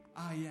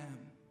I am.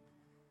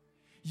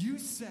 You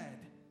said,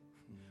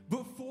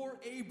 before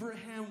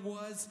Abraham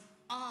was,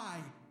 I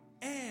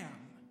am.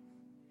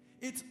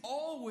 It's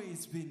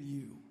always been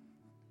you.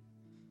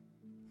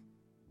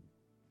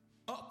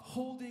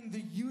 Upholding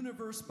the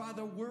universe by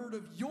the word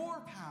of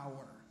your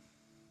power.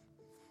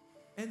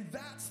 And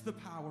that's the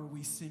power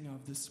we sing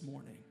of this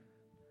morning.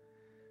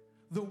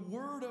 The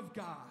word of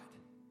God,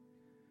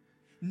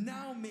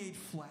 now made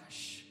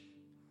flesh.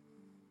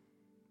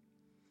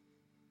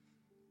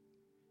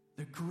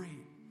 The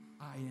great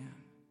I am.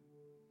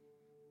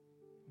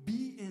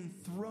 Be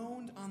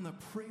enthroned on the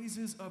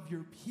praises of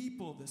your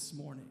people this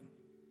morning.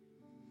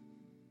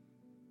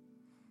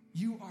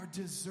 You are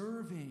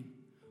deserving,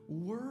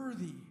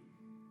 worthy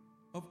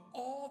of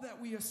all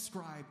that we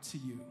ascribe to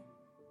you.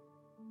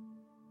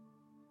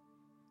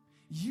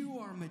 You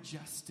are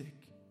majestic.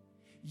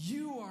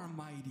 You are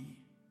mighty.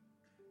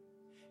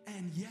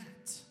 And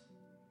yet,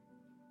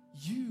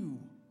 you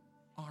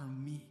are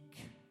meek.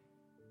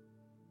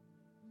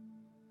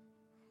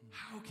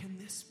 How can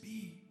this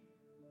be?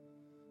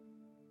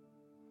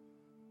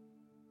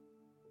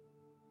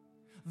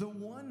 The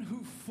one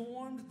who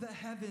formed the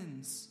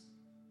heavens,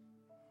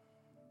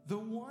 the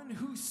one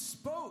who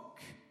spoke,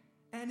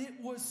 and it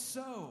was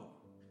so.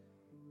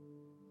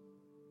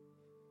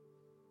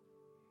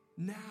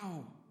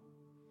 Now,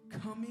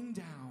 coming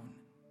down,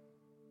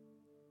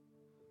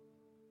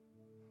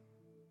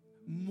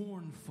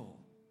 mournful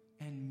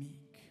and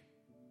meek,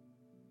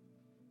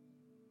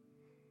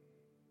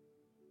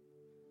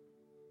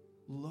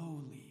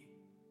 lowly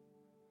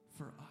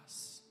for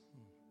us.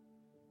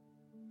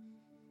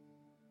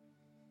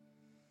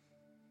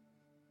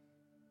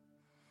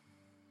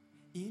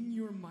 In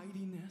your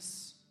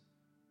mightiness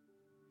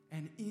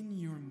and in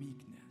your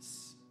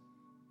meekness,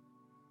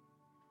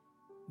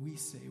 we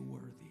say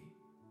worthy,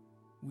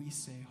 we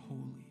say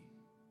holy.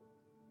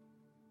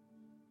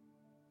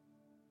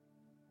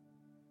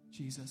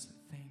 Jesus,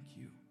 thank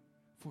you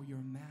for your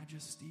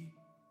majesty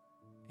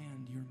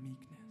and your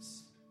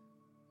meekness.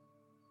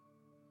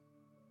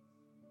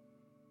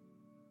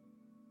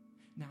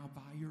 Now,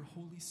 by your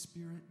Holy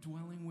Spirit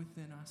dwelling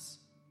within us,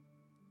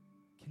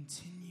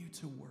 continue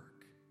to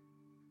work,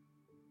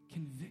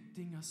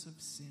 convicting us of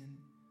sin,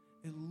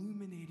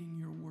 illuminating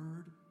your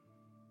word.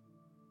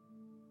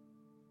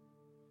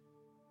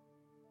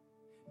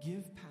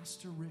 Give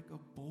Pastor Rick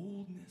a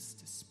boldness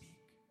to speak,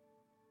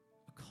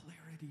 a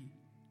clarity,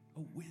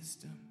 a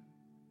wisdom,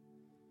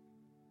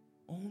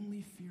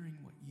 only fearing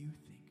what you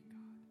think,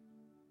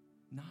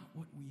 God, not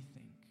what we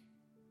think.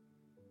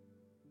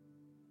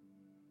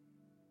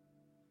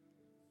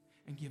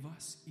 And give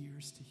us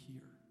ears to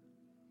hear,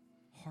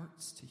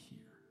 hearts to hear,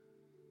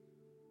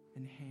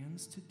 and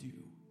hands to do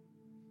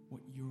what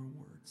your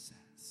word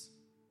says.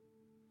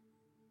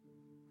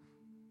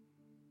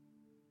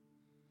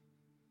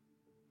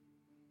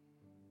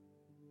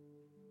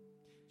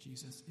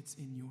 Jesus, it's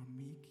in your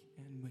meek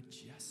and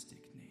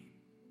majestic name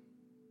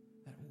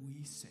that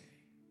we say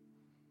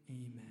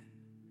amen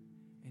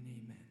and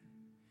amen.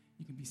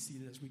 You can be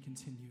seated as we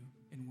continue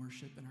in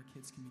worship, and our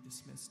kids can be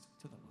dismissed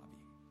to the lobby.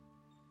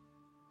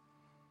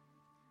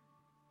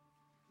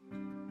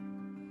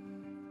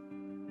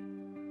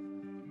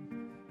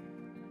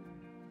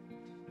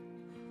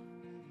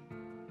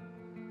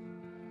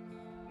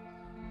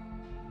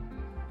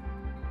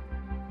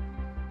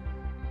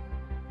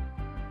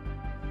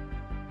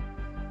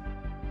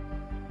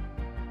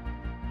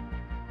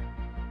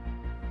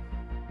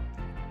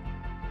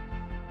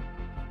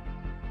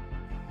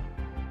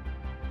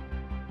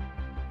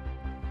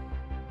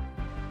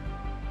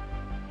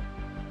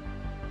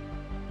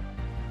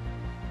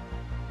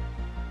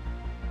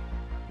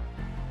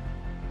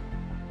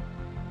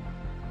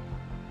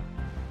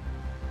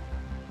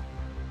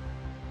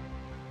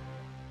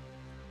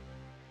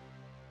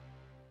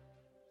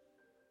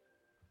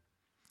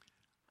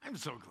 I'm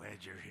so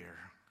glad you're here.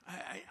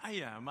 I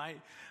am. I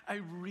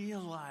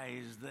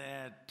realize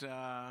that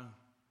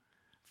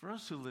for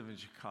us who live in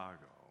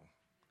Chicago,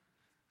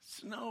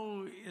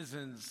 snow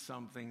isn't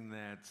something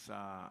that's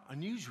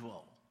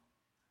unusual.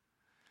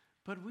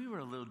 But we were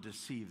a little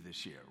deceived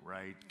this year,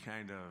 right?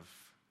 Kind of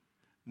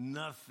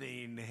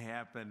nothing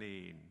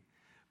happening.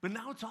 But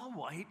now it's all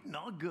white and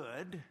all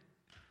good.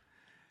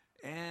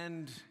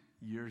 And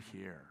you're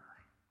here.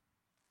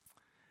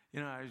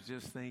 You know, I was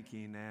just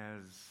thinking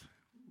as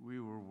we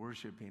were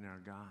worshiping our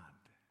God,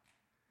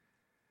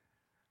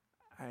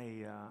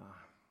 I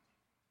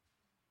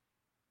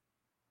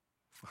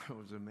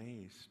was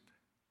amazed.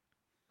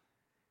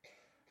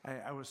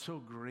 I was so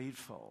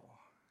grateful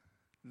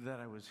that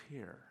I was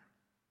here.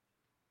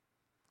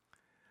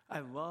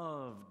 I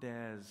loved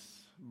as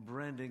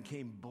Brendan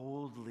came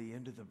boldly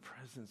into the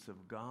presence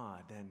of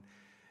God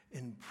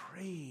and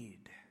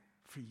prayed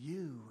for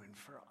you and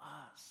for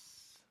us.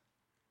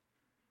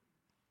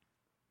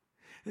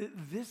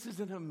 This is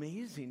an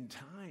amazing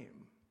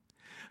time,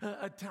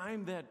 a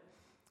time that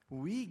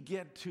we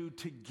get to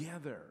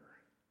together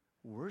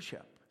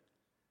worship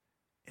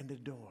and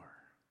adore,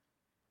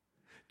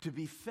 to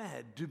be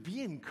fed, to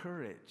be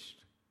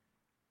encouraged,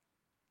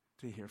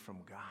 to hear from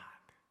God.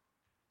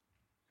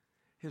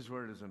 His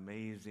word is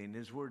amazing.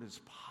 His word is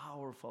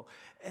powerful.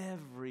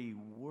 Every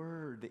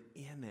word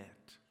in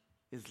it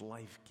is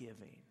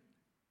life-giving.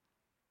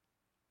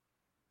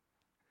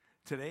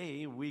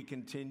 Today, we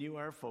continue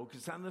our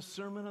focus on the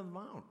Sermon on the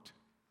Mount.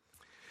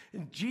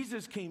 And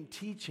Jesus came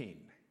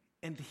teaching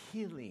and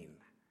healing,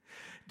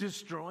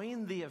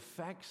 destroying the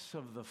effects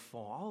of the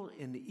fall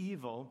and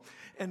evil,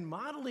 and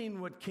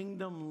modeling what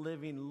kingdom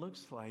living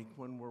looks like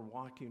when we're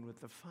walking with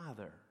the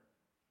Father.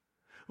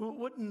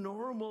 What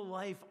normal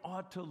life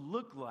ought to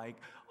look like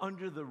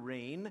under the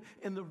reign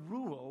and the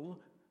rule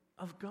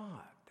of God.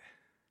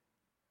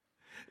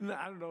 Now,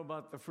 I don't know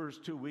about the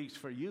first 2 weeks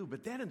for you,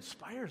 but that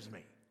inspires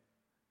me.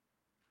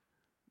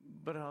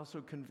 But it also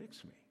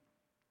convicts me.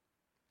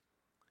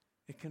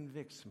 It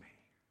convicts me.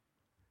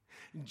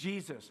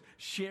 Jesus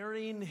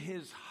sharing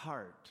his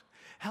heart,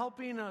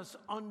 helping us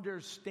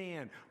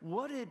understand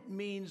what it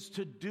means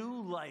to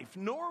do life,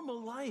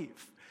 normal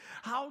life,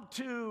 how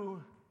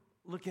to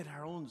look at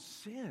our own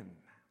sin,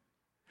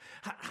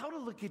 how to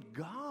look at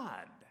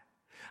God,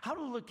 how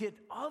to look at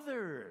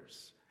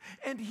others.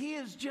 And he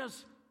is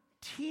just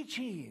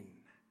teaching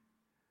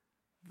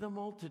the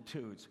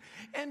multitudes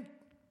and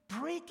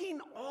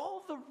breaking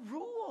all the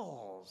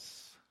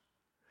rules.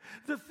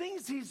 The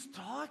things he's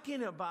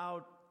talking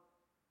about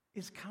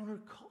is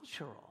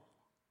countercultural.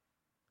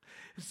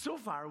 So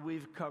far,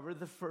 we've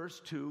covered the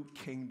first two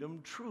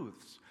kingdom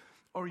truths,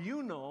 or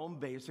you know them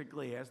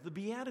basically as the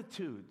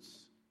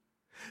Beatitudes.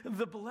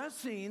 The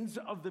blessings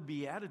of the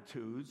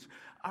Beatitudes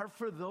are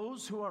for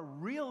those who are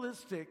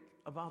realistic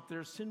about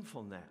their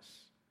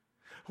sinfulness,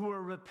 who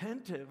are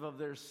repentive of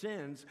their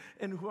sins,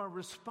 and who are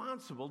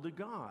responsible to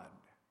God.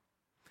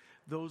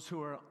 Those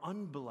who are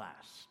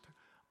unblessed,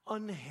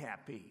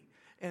 unhappy,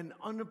 and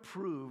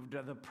unapproved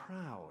are the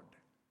proud,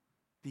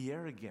 the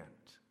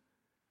arrogant,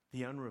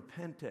 the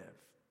unrepentive,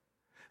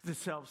 the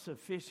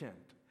self-sufficient,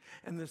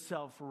 and the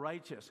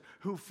self-righteous,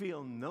 who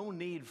feel no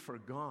need for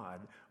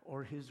God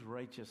or his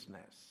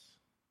righteousness.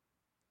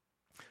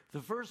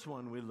 The first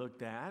one we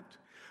looked at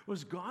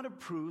was God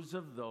approves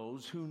of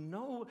those who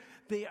know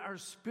they are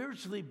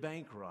spiritually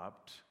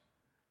bankrupt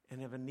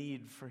and have a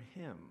need for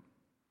him.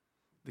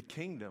 The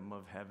kingdom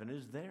of heaven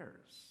is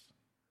theirs.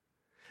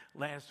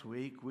 Last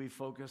week, we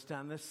focused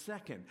on the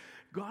second.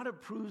 God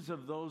approves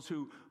of those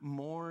who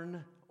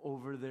mourn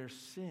over their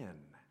sin,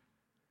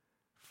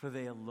 for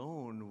they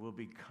alone will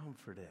be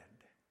comforted.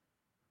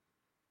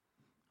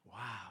 Wow.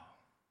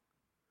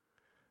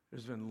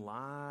 There's been a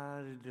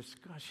lot of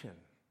discussion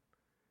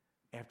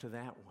after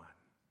that one.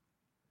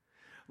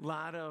 A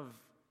lot of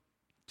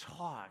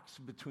talks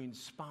between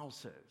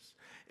spouses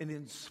and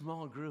in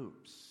small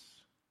groups,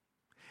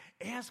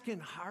 asking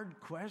hard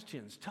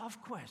questions,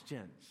 tough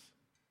questions.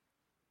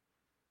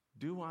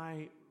 Do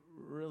I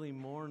really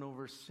mourn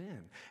over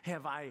sin?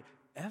 Have I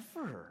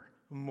ever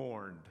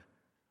mourned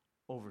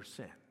over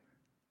sin?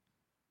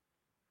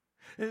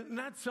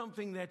 Not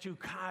something that you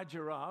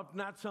conjure up,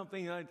 not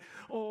something like,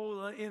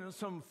 in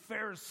some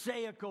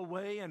pharisaical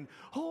way, and,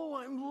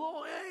 I'm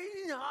loyal.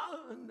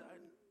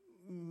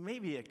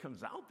 Maybe it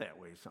comes out that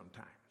way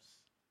sometimes.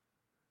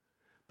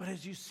 But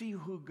as you see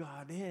who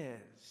God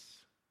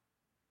is,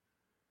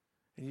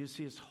 and you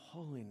see his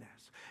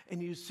holiness,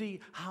 and you see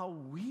how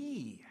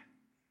we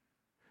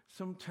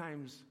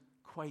sometimes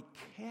quite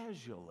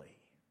casually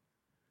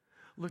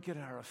look at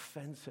our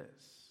offenses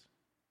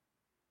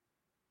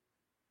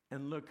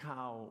and look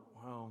how,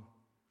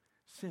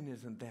 sin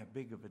isn't that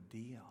big of a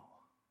deal.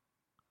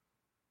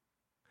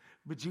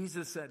 But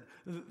Jesus said,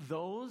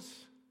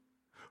 those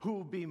who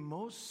will be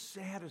most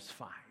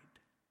satisfied,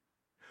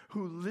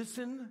 who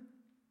listen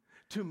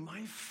to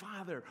my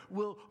Father,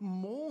 will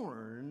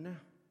mourn,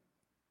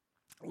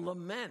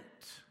 lament,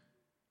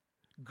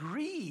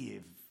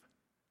 grieve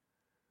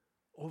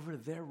over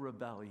their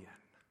rebellion.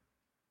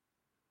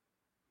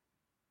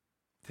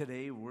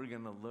 Today, we're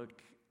going to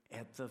look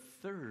at the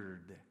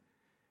third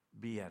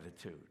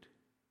beatitude.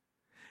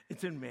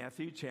 It's in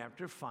Matthew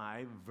chapter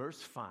 5,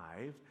 verse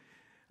 5.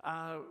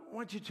 Why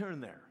don't you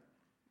turn there?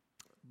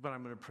 But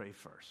I'm going to pray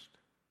first.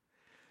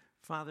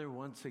 Father,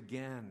 once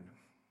again,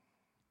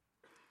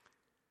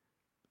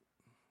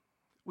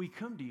 we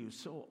come to you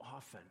so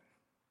often.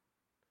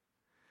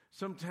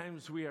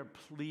 Sometimes we are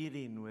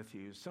pleading with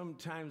you.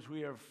 Sometimes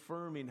we are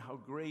affirming how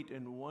great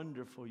and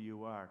wonderful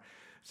you are.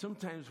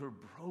 Sometimes we're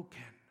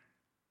broken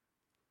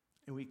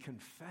and we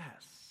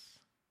confess.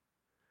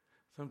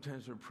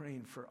 Sometimes we're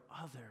praying for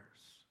others.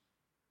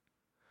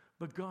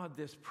 But God,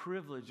 this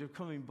privilege of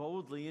coming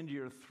boldly into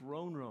your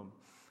throne room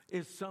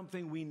is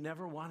something we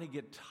never want to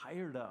get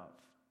tired of.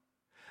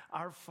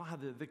 Our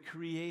Father, the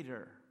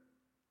Creator,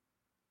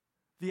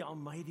 the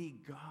Almighty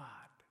God,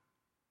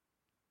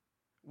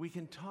 we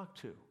can talk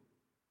to.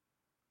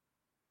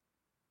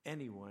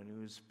 Anyone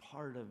who is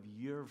part of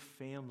your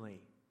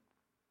family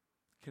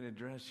can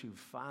address you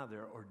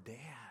Father or Dad.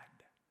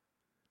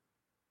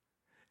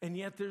 And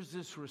yet there's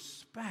this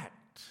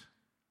respect.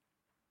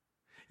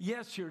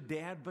 Yes, you're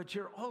dad, but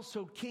you're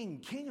also king,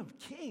 king of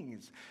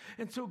kings.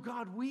 And so,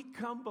 God, we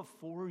come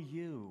before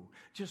you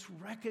just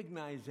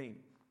recognizing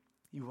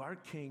you are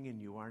king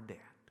and you are dad.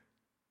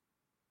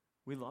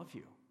 We love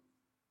you.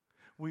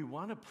 We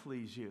want to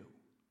please you.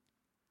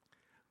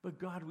 But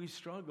God, we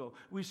struggle.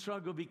 We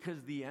struggle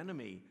because the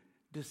enemy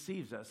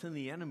deceives us and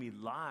the enemy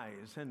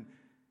lies and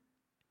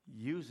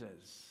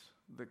uses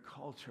the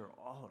culture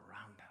all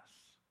around us.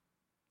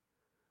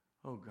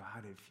 Oh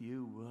God, if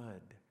you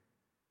would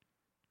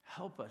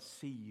help us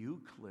see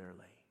you clearly.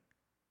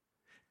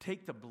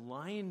 Take the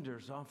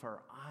blinders off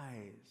our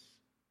eyes.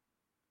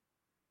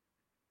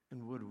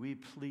 And would we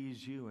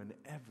please you in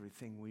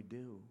everything we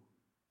do?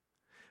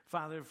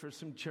 Father, for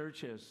some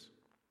churches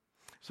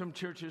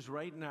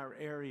right in our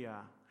area,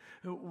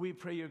 we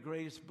pray your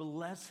greatest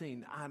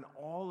blessing on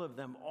all of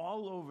them,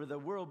 all over the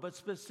world. But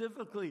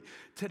specifically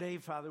today,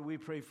 Father, we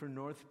pray for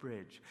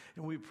Northbridge,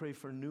 and we pray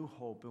for New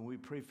Hope, and we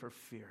pray for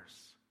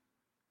Fierce.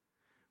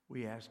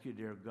 We ask you,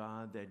 dear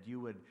God, that you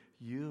would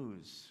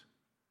use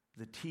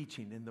the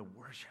teaching and the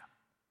worship,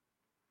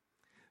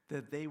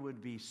 that they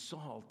would be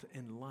salt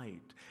and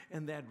light,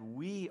 and that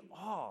we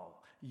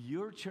all,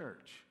 your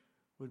church,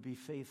 would be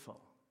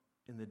faithful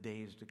in the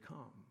days to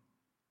come.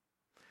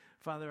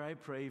 Father, I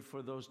pray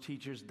for those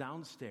teachers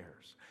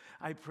downstairs.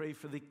 I pray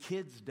for the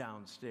kids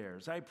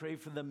downstairs. I pray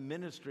for the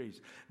ministries,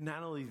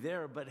 not only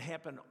there, but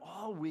happen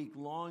all week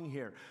long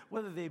here,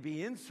 whether they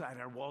be inside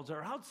our walls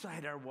or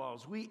outside our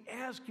walls. We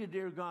ask you,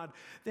 dear God,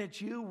 that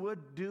you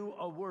would do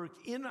a work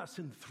in us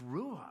and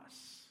through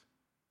us,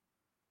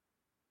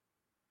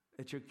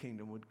 that your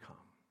kingdom would come.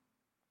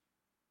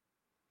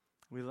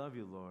 We love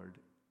you, Lord.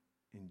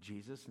 In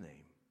Jesus'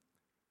 name,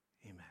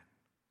 amen.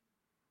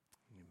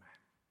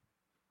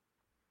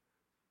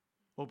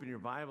 Open your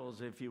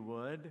Bibles, if you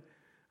would,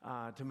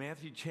 to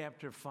Matthew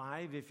chapter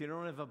 5. If you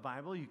don't have a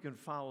Bible, you can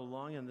follow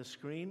along on the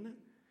screen.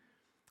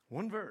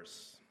 One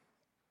verse.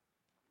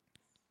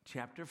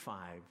 Chapter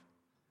 5,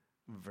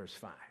 verse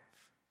 5.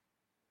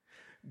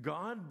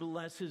 God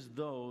blesses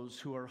those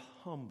who are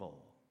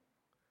humble,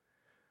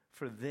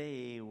 for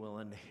they will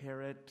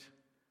inherit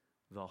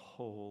the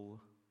whole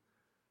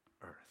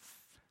earth.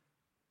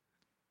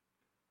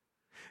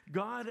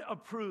 God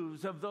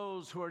approves of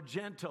those who are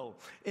gentle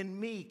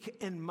and meek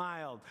and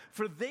mild,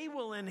 for they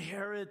will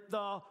inherit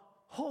the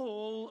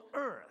whole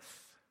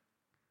earth.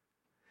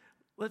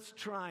 Let's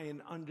try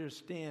and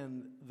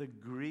understand the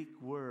Greek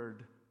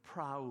word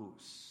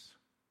praus.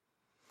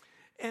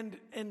 And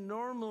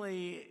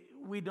normally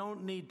we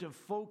don't need to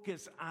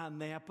focus on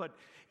that, but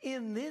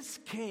in this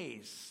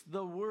case,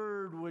 the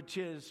word which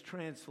is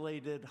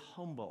translated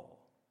humble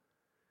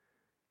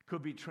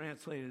could be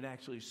translated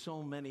actually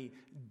so many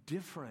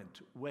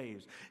different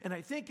ways. And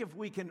I think if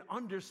we can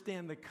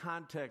understand the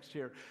context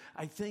here,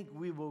 I think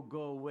we will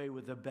go away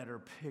with a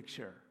better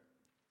picture.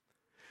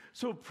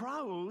 So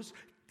praus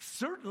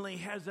certainly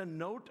has a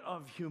note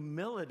of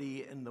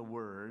humility in the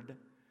word,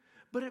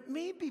 but it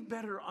may be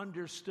better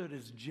understood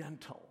as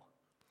gentle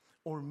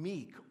or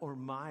meek or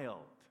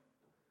mild.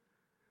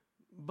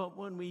 But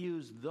when we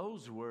use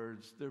those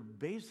words, they're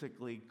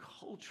basically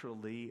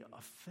culturally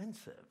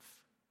offensive.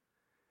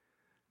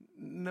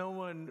 No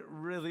one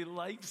really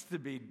likes to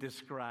be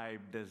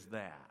described as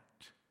that.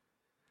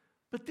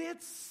 But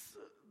that's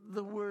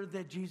the word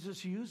that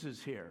Jesus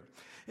uses here.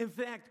 In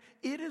fact,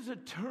 it is a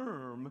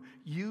term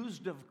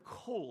used of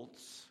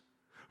colts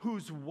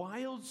whose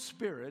wild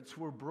spirits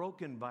were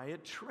broken by a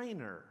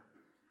trainer.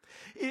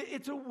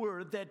 It's a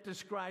word that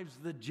describes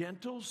the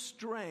gentle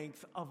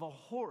strength of a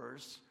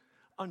horse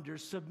under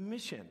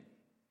submission.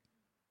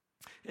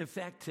 In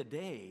fact,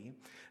 today,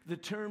 the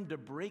term to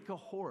break a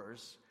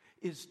horse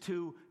is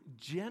to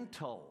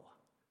gentle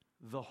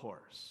the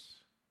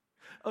horse.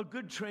 A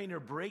good trainer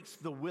breaks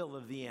the will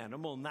of the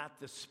animal, not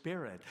the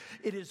spirit.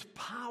 It is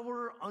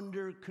power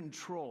under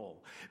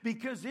control.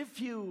 Because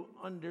if you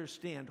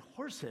understand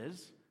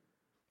horses,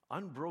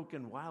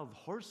 unbroken wild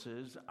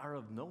horses are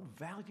of no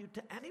value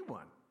to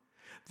anyone.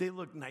 They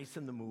look nice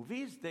in the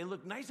movies. They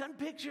look nice on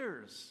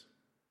pictures.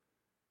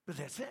 But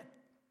that's it.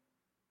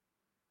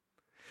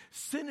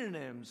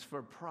 Synonyms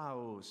for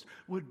praus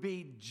would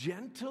be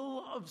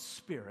gentle of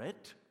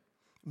spirit,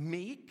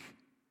 meek,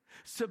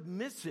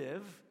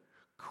 submissive,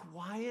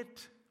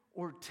 quiet,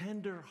 or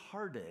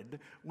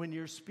tender-hearted when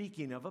you're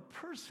speaking of a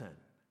person.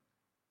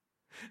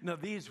 Now,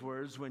 these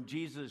words, when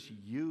Jesus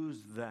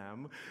used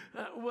them,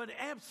 would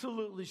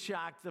absolutely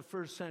shock the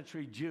first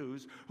century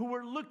Jews who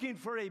were looking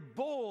for a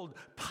bold,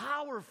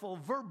 powerful,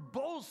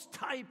 verbose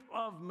type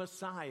of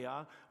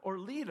Messiah or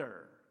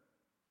leader.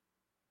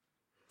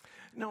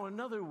 Now,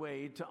 another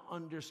way to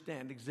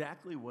understand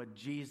exactly what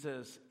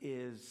Jesus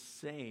is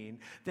saying,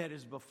 that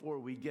is before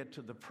we get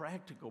to the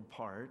practical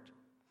part,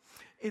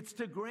 it's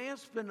to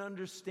grasp an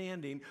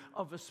understanding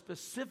of a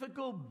specific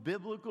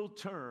biblical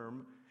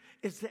term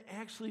is to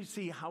actually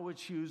see how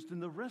it's used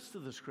in the rest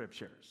of the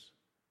scriptures.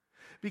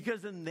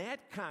 Because in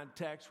that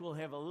context, we'll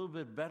have a little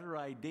bit better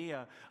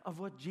idea of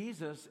what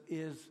Jesus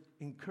is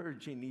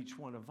encouraging each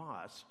one of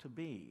us to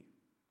be.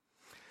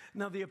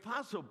 Now, the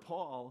Apostle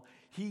Paul,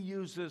 he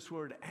used this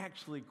word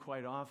actually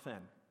quite often.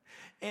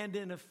 And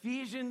in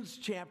Ephesians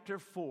chapter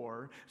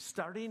 4,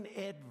 starting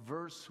at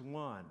verse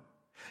 1,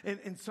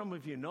 and some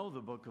of you know the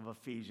book of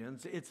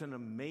Ephesians. It's an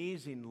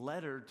amazing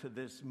letter to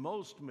this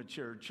most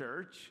mature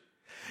church.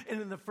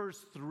 And in the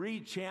first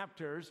 3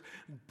 chapters,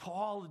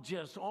 Paul,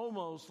 just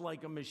almost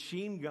like a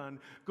machine gun,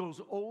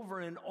 goes over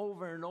and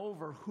over and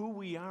over who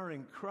we are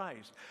in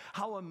Christ,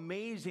 how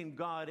amazing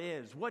God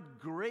is, what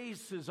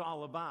grace is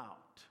all about.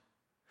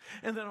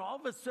 And then all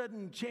of a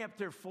sudden,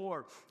 chapter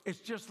 4, it's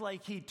just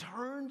like he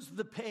turns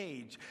the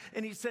page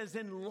and he says,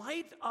 in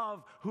light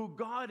of who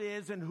God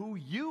is and who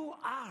you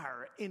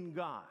are in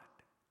God,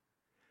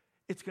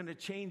 it's going to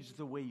change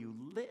the way you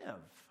live.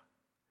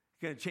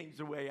 It's going to change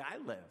the way I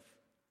live.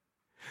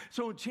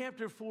 So in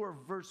chapter 4,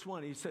 verse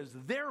 1, he says,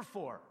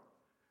 therefore,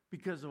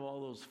 because of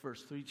all those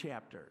first 3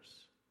 chapters,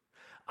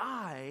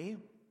 I,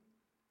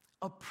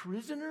 a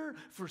prisoner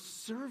for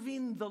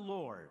serving the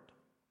Lord,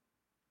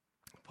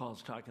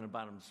 Paul's talking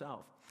about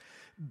himself,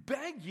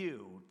 beg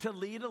you to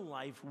lead a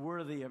life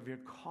worthy of your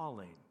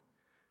calling,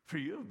 for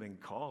you have been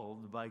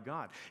called by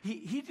God.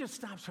 He just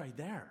stops right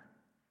there.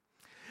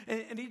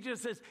 And he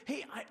just says,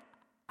 hey,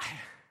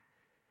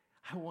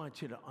 I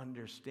want you to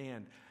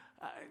understand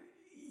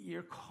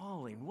your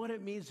calling, what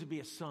it means to be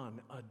a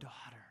son, a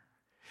daughter.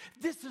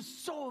 This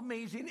is so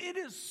amazing. It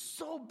is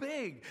so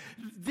big.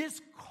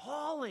 This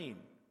calling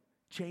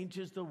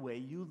changes the way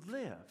you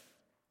live.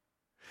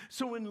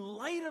 So in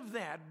light of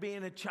that,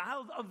 being a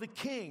child of the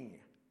King,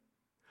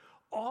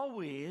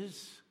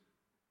 always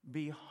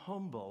be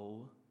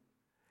humble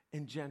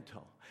and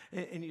gentle.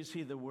 And you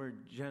see the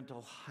word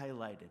gentle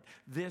highlighted.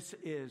 This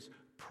is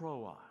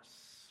proos,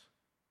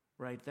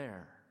 right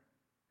there.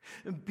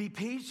 And be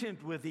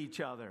patient with each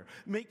other.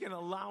 Make an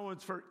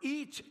allowance for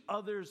each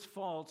other's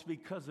faults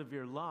because of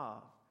your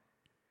love.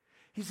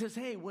 He says,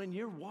 hey, when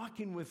you're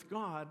walking with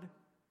God,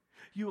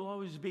 you'll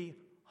always be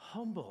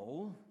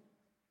humble,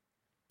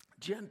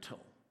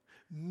 gentle,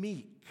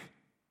 meek.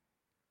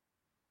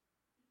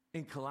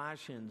 In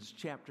Colossians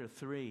chapter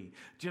 3,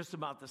 just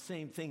about the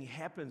same thing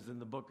happens in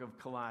the book of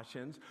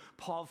Colossians.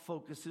 Paul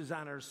focuses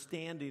on our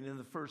standing in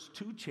the first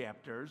 2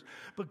 chapters.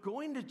 But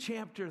going to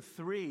chapter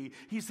 3,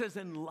 he says,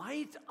 in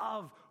light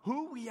of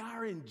who we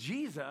are in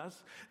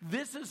Jesus,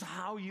 this is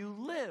how you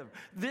live.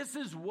 This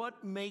is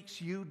what makes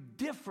you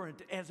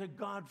different as a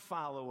God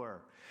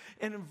follower.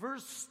 And in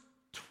verse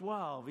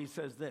 12, he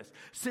says this,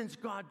 since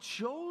God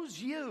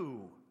chose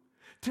you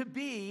to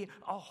be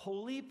a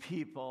holy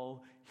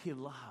people he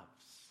loves,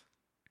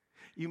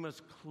 you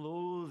must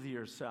clothe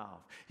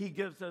yourself. He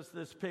gives us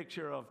this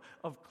picture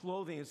of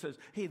clothing and says,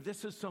 hey,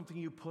 this is something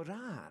you put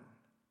on.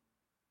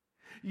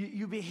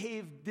 You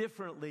behave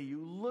differently.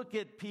 You look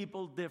at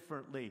people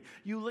differently.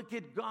 You look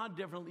at God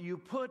differently. You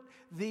put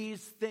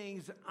these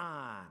things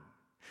on.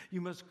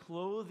 You must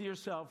clothe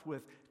yourself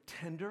with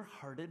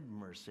tender-hearted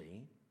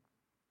mercy,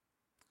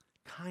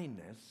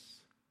 kindness,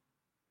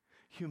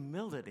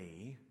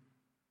 humility,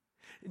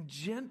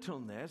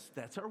 gentleness,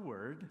 that's our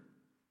word,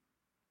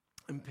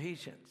 and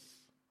patience.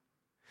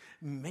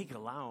 Make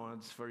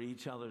allowance for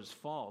each other's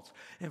faults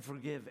and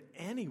forgive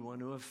anyone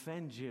who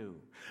offends you.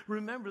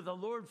 Remember, the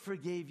Lord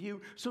forgave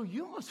you, so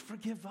you must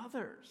forgive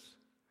others.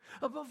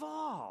 Above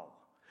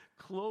all,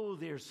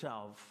 clothe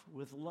yourself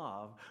with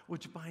love,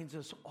 which binds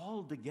us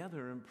all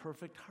together in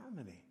perfect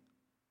harmony.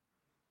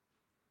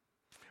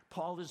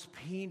 Paul is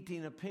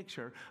painting a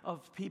picture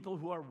of people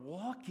who are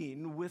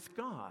walking with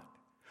God.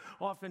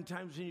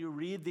 Oftentimes when you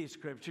read these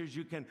scriptures,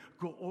 you can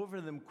go over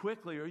them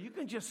quickly, or you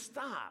can just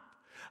stop.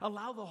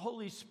 Allow the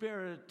Holy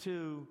Spirit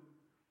to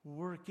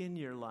work in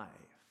your life.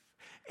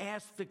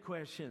 Ask the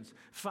questions,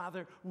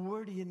 Father,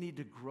 where do you need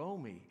to grow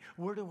me?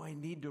 Where do I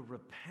need to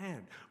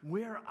repent?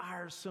 Where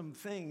are some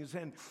things?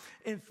 And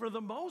for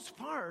the most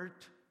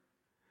part,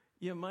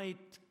 you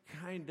might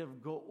kind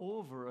of go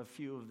over a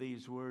few of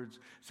these words,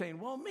 saying,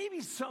 well, maybe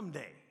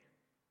someday,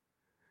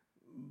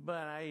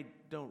 but I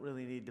don't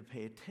really need to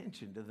pay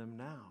attention to them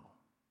now.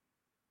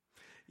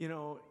 You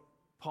know,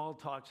 Paul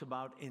talks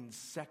about in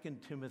 2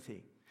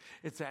 Timothy,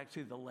 it's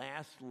actually the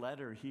last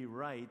letter he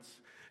writes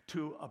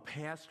to a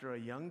pastor, a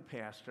young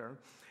pastor,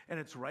 and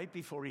it's right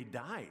before he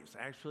dies,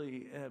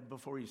 actually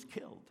before he's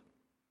killed.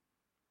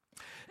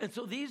 And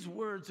so these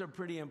words are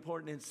pretty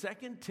important. In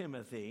 2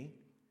 Timothy,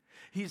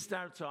 he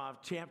starts off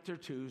chapter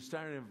 2,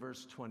 starting in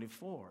verse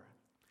 24.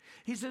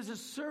 He says, a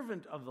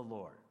servant of the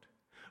Lord,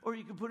 or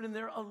you can put in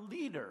there a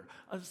leader,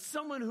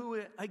 someone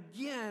who,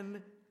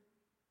 again,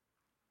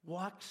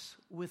 walks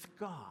with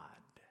God,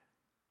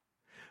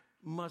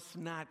 must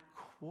not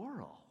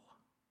quarrel,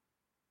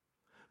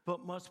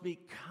 but must be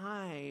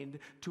kind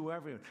to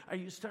everyone. Are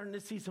you starting to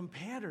see some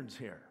patterns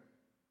here?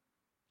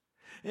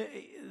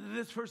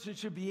 This person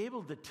should be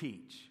able to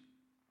teach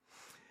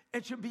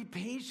and should be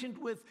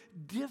patient with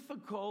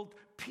difficult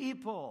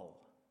people.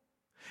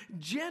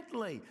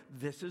 Gently,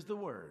 this is the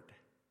word,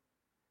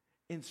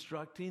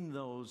 instructing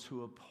those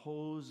who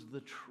oppose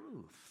the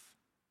truth.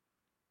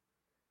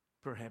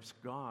 Perhaps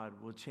God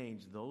will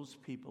change those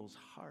people's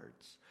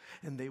hearts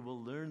and they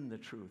will learn the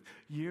truth.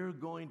 You're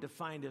going to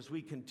find as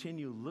we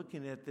continue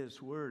looking at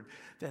this word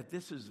that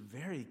this is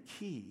very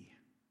key.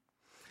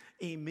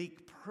 A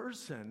meek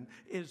person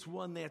is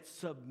one that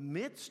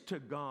submits to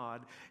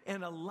God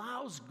and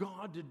allows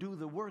God to do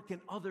the work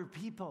in other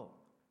people.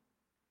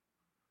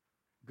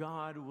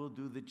 God will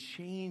do the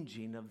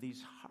changing of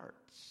these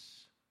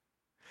hearts.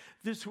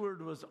 This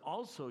word was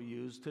also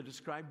used to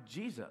describe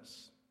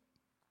Jesus.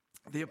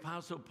 The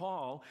Apostle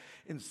Paul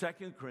in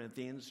 2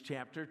 Corinthians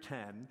chapter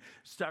 10,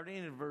 starting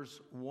in verse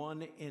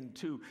 1 and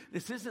 2.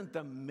 This isn't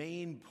the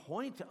main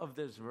point of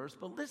this verse,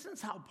 but listen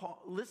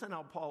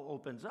how Paul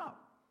opens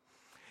up.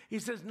 He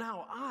says,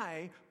 "Now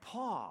I,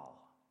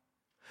 Paul,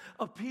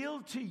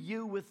 appeal to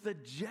you with the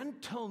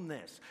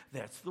gentleness,"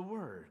 that's the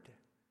word,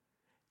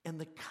 "and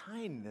the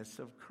kindness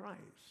of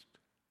Christ."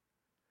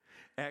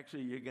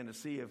 Actually, you're going to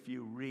see if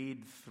you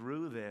read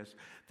through this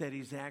that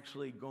he's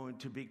actually going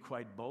to be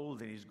quite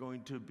bold and he's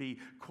going to be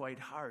quite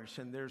harsh.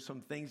 And there's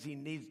some things he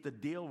needs to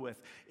deal with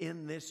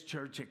in this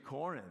church at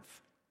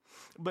Corinth.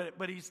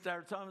 But he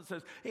starts off and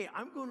says, "Hey,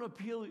 I'm going to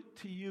appeal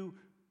to you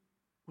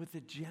with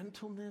the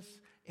gentleness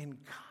and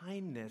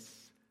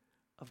kindness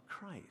of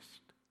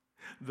Christ.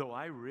 Though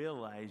I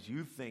realize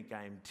you think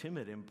I'm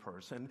timid in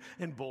person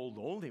and bold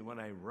only when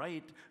I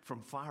write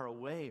from far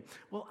away.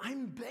 Well,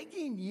 I'm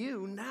begging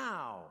you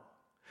now,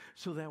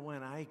 so that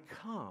when I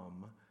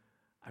come,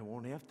 I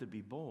won't have to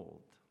be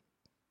bold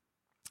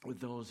with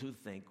those who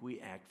think we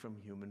act from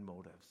human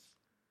motives."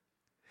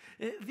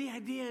 The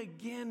idea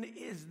again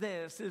is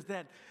this, is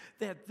that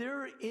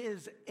there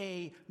is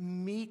a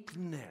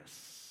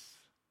meekness,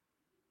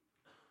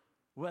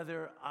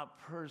 whether a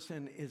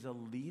person is a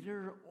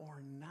leader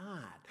or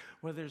not,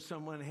 whether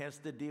someone has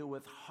to deal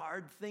with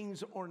hard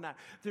things or not.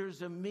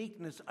 There's a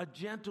meekness, a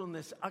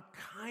gentleness, a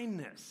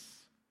kindness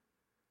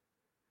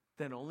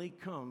that only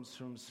comes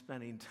from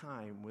spending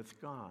time with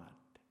God.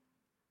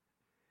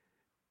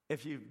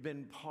 If you've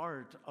been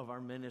part of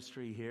our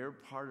ministry here,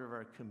 part of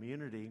our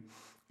community,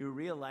 you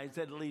realize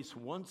that at least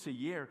once a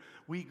year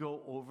we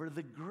go over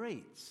the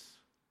greats.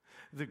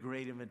 The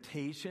Great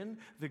Invitation,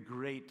 the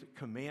Great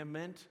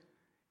Commandment,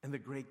 and the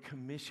Great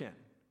Commission.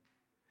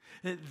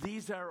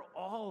 These are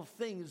all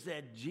things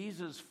that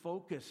Jesus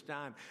focused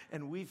on,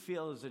 and we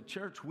feel as a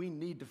church we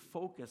need to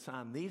focus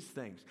on these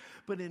things.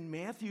 But in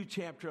Matthew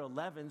chapter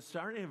 11,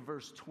 starting in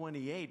verse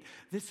 28,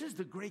 this is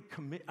the Great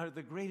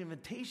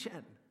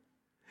Invitation.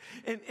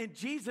 And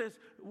Jesus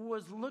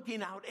was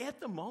looking out at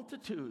the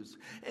multitudes,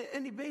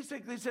 and he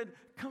basically said,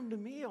 "Come to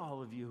me,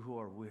 all of you who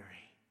are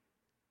weary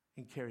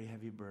and carry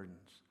heavy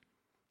burdens,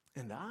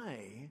 and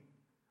I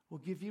will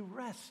give you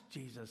rest,"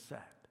 Jesus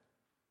said.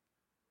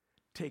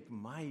 "Take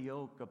my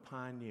yoke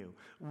upon you."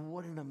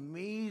 What an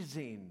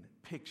amazing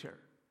picture,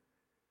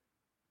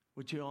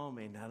 which you all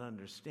may not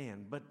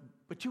understand,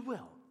 but you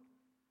will.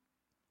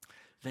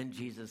 Then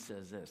Jesus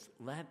says this,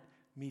 "Let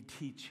me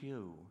teach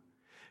you,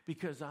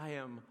 because I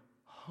am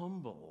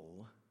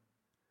humble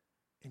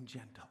and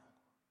gentle."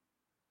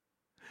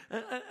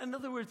 In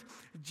other words,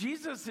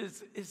 Jesus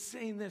is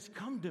saying this,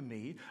 "Come to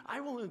me, I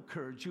will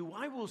encourage you,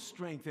 I will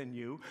strengthen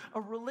you.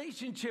 A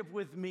relationship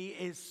with me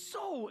is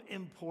so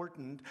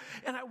important,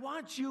 and I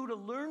want you to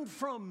learn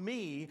from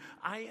me.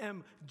 I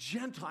am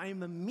gentle, I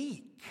am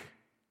meek,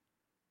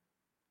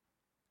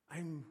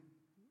 I'm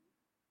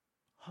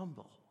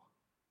humble."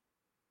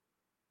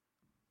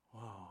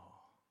 Wow.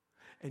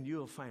 "And you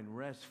will find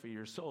rest for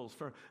your souls,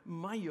 for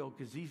my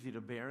yoke is easy to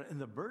bear, and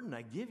the burden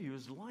I give you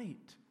is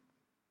light."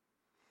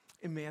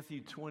 In Matthew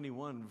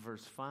 21,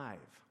 verse 5,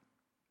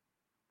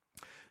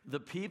 the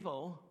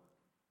people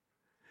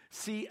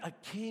see a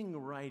king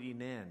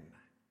riding in.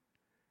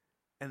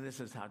 And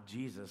this is how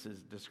Jesus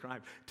is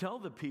described. "Tell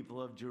the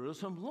people of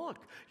Jerusalem, look,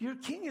 your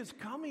king is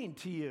coming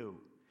to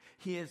you.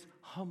 He is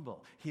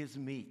humble, he is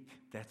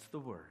meek," that's the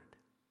word,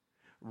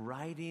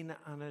 "riding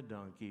on a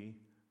donkey,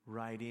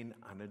 riding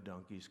on a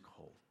donkey's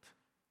colt."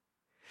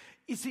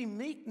 You see,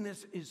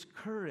 meekness is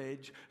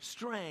courage,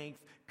 strength,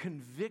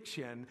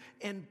 conviction,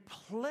 and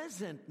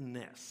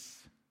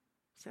pleasantness.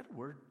 Is that a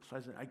word,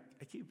 pleasant?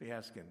 I keep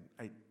asking.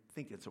 I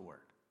think it's a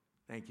word.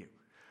 Thank you.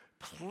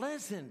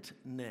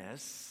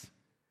 Pleasantness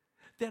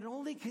that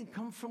only can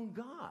come from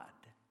God,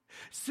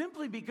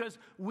 simply because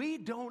we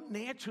don't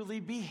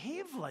naturally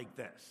behave like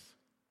this.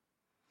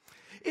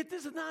 It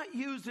does not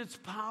use its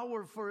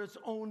power for its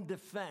own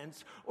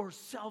defense or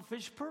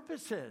selfish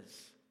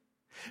purposes.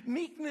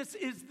 Meekness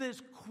is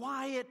this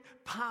quiet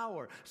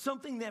power,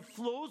 something that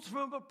flows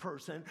from a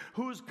person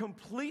who is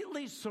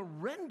completely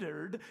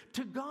surrendered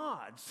to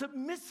God,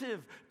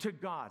 submissive to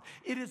God.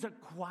 It is a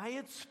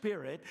quiet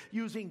spirit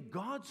using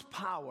God's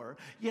power,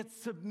 yet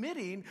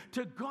submitting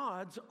to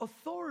God's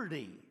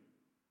authority.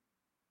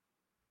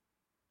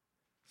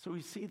 So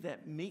we see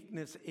that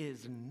meekness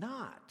is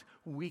not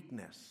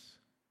weakness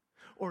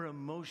or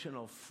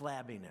emotional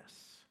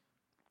flabbiness.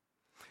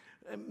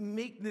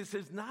 Meekness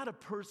is not a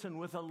person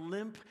with a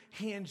limp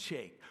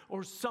handshake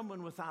or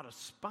someone without a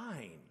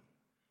spine.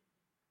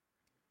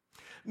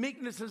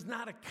 Meekness is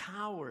not a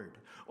coward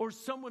or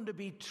someone to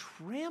be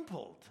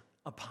trampled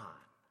upon.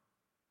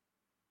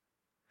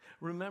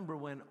 Remember,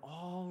 when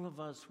all of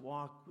us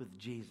walk with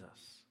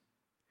Jesus,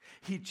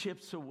 he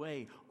chips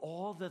away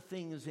all the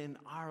things in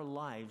our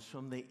lives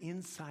from the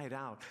inside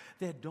out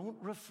that don't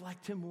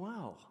reflect him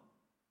well.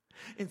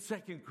 In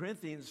 2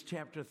 Corinthians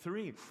chapter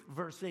 3,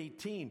 verse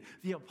 18,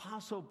 the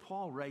Apostle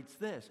Paul writes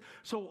this: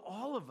 so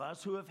all of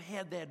us who have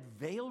had that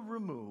veil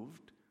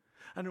removed,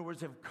 in other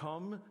words, have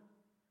come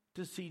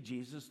to see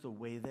Jesus the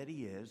way that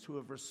he is, who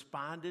have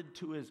responded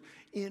to his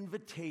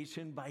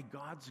invitation by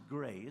God's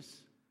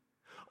grace,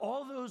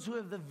 all those who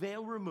have the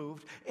veil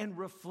removed and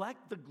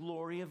reflect the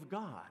glory of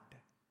God.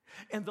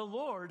 And the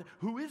Lord,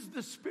 who is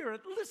the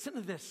Spirit, listen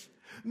to this,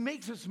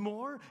 makes us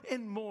more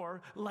and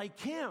more like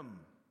him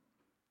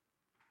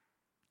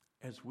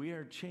as we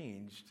are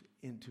changed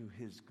into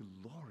his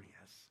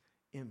glorious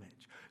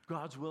image.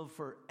 God's will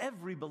for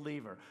every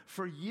believer,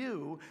 for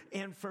you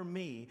and for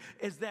me,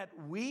 is that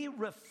we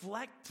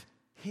reflect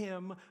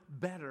him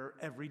better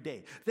every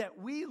day, that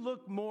we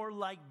look more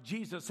like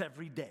Jesus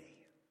every day.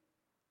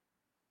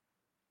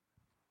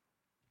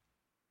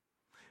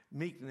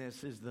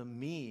 Meekness is the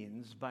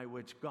means by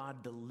which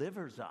God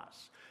delivers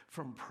us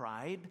from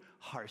pride,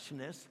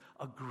 harshness,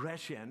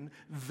 aggression,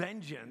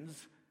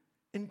 vengeance,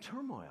 and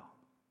turmoil.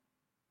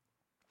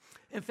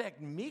 In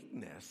fact,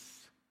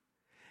 meekness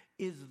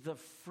is the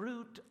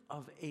fruit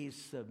of a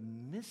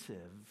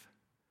submissive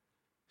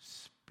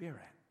spirit.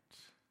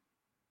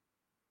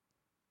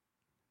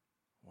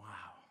 Wow.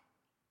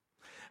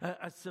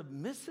 A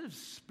submissive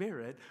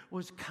spirit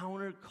was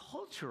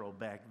countercultural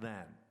back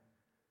then.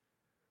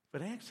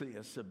 But actually,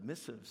 a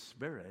submissive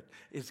spirit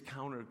is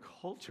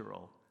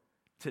countercultural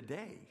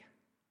today.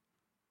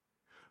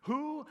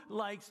 Who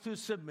likes to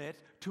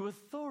submit to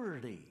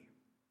authority?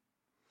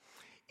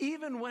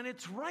 Even when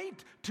it's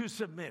right to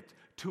submit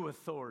to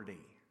authority.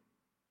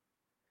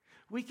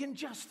 We can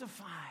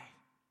justify.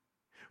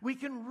 We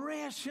can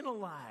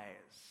rationalize.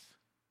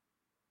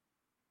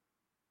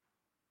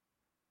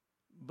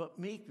 But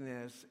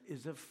meekness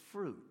is a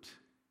fruit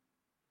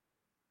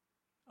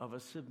of a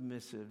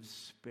submissive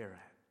spirit.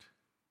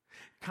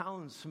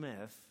 Colin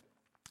Smith,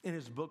 in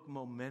his book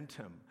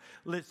Momentum,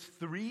 lists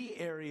 3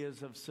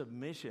 areas of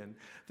submission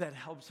that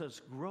helps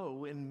us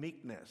grow in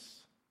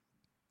meekness.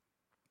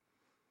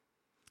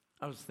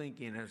 I was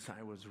thinking as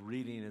I was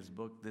reading his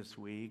book this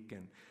week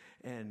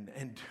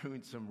and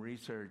doing some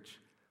research,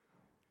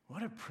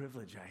 what a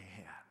privilege I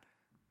had.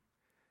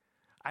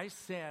 I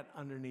sat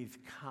underneath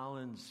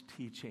Colin's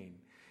teaching.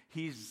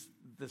 He's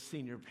the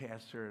senior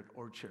pastor at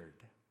Orchard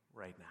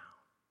right now.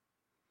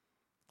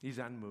 He's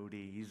on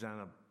Moody. He's on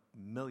a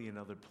million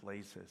other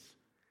places.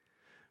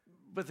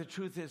 But the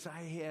truth is,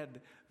 I had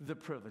the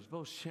privilege,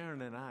 both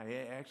Sharon and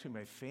I, actually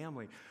my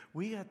family,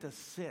 we got to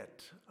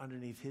sit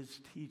underneath his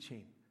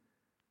teaching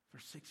for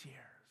 6 years.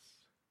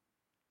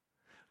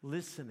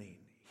 Listening,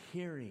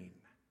 hearing.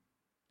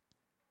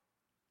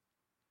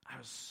 I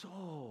was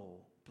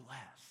so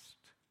blessed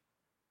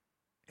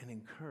and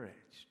encouraged.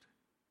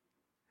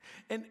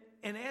 And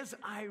as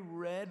I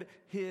read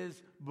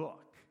his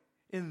book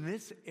in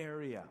this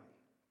area,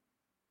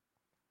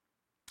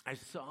 I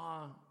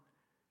saw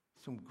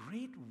some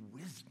great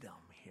wisdom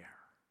here.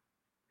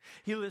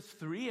 He lists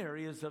 3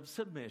 areas of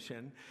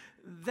submission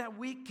that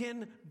we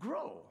can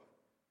grow.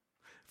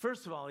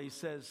 First of all, he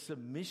says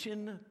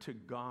submission to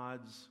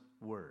God's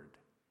word.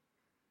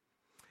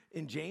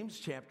 In James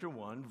chapter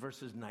 1,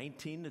 verses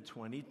 19 to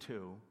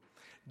 22,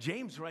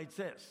 James writes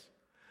this: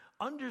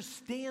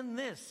 understand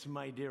this,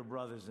 my dear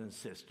brothers and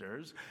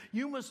sisters.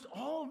 You must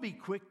all be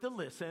quick to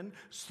listen,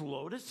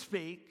 slow to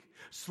speak,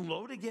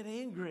 slow to get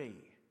angry.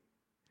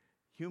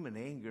 Human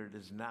anger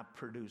does not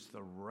produce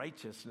the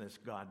righteousness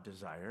God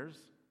desires.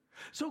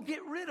 So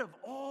get rid of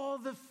all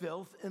the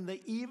filth and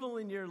the evil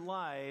in your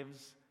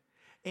lives,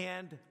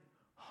 and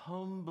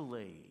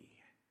humbly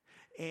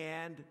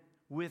and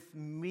with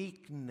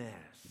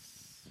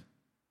meekness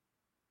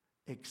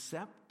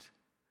accept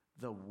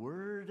the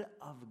word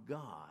of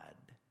God,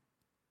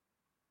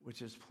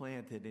 which is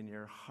planted in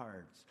your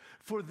hearts.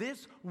 For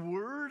this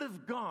word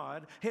of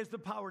God has the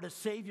power to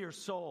save your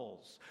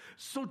souls.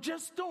 So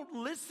just don't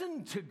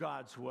listen to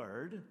God's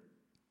word.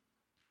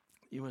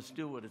 You must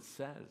do what it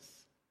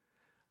says.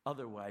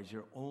 Otherwise,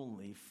 you're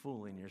only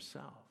fooling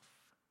yourself.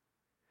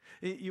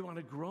 You want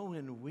to grow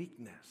in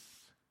weakness.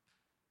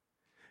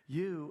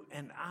 You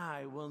and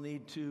I will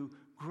need to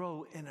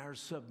grow in our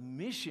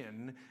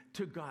submission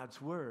to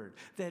God's word,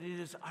 that it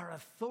is our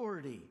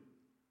authority,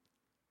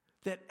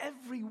 that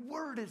every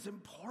word is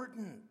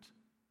important,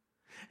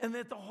 and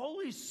that the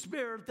Holy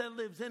Spirit that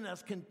lives in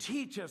us can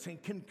teach us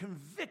and can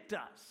convict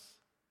us.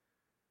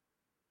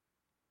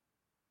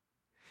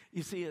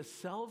 You see, a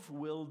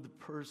self-willed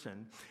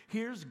person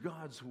hears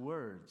God's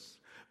words,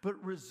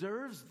 but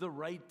reserves the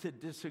right to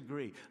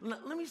disagree.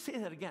 Let me say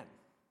that again.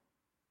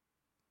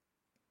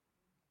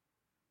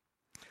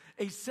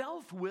 A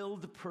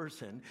self-willed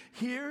person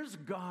hears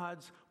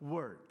God's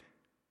word,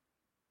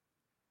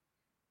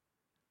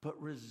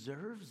 but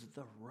reserves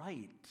the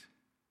right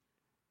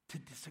to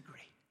disagree.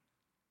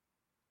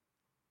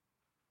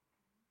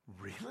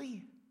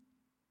 Really?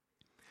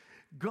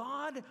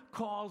 God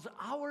calls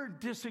our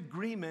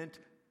disagreement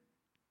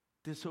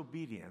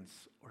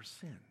disobedience or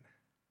sin.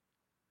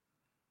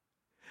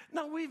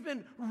 Now, we've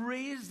been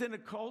raised in a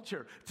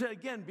culture to,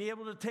 again, be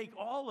able to take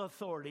all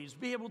authorities,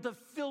 be able to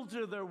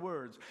filter their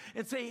words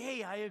and say,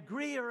 hey, I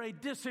agree or I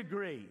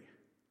disagree.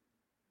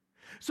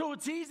 So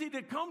it's easy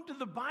to come to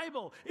the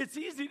Bible. It's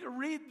easy to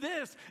read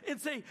this and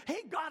say, hey,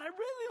 God, I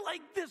really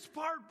like this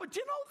part, but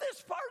you know,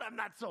 this part I'm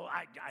not so,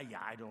 I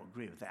don't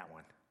agree with that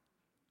one.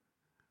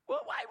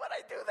 Well, why would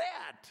I do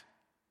that?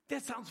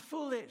 That sounds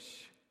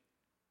foolish.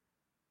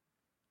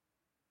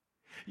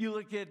 You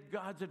look at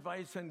God's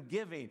advice on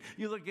giving.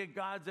 You look at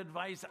God's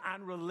advice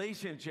on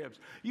relationships.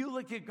 You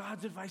look at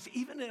God's advice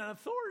even in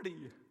authority.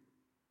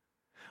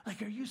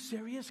 Like, are you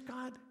serious,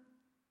 God?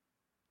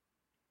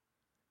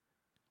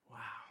 Wow.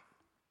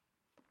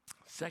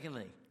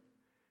 Secondly,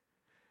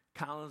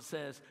 Collins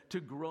says, to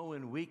grow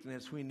in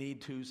weakness, we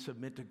need to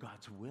submit to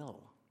God's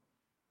will.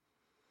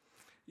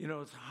 You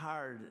know, it's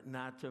hard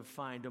not to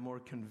find a more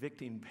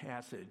convicting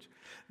passage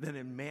than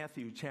in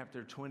Matthew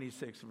chapter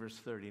 26, verse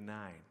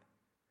 39.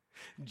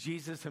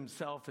 Jesus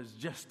himself is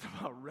just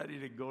about ready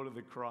to go to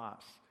the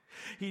cross.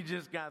 He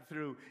just got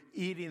through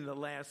eating the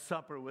Last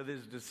Supper with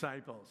his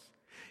disciples.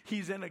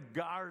 He's in a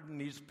garden.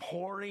 He's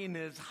pouring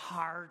his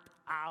heart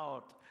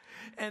out.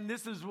 And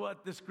this is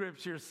what the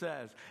scripture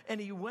says. And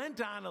he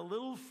went on a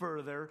little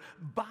further,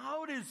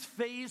 bowed his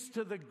face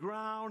to the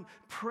ground,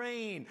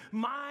 praying,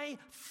 my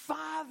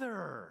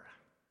Father,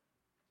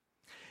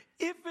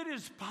 if it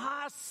is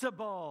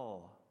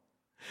possible,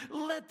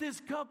 let this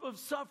cup of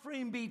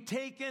suffering be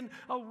taken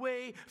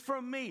away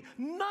from me.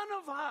 None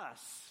of us,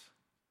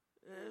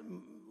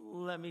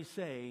 let me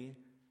say,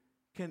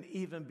 can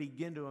even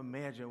begin to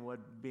imagine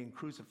what being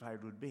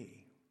crucified would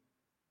be.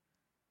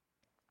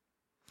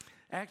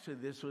 Actually,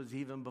 this was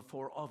even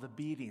before all the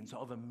beatings,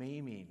 all the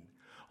maiming,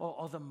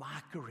 all the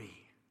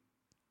mockery,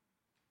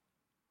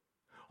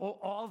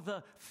 all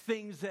the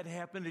things that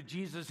happened to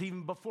Jesus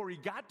even before he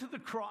got to the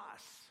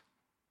cross.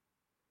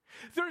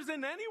 There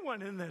isn't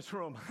anyone in this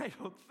room, I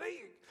don't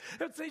think,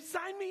 that would say,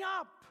 sign me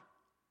up.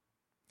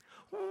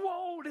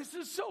 Whoa, this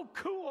is so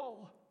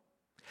cool.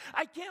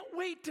 I can't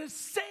wait to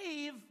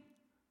save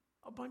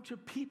a bunch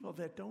of people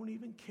that don't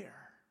even care.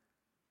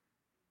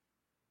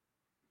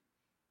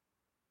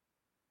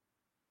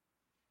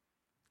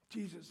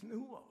 Jesus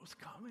knew what was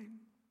coming.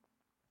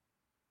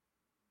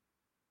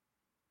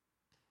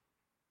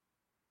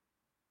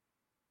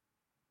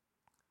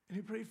 And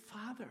he prayed,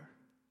 Father,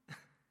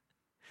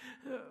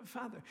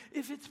 Father,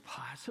 if it's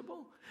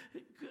possible,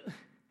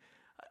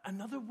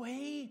 another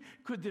way,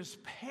 could this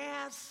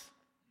pass?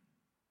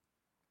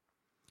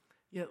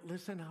 Yet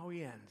listen how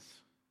he ends.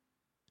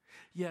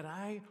 Yet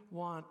I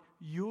want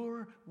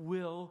your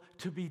will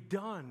to be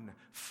done,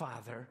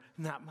 Father,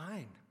 not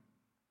mine.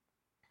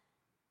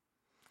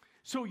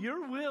 So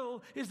your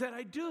will is that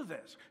I do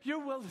this. Your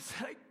will is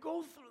that I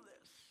go through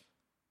this.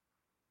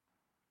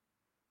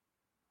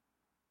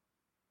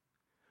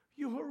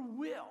 Your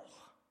will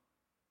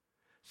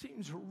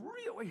seems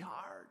really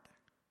hard.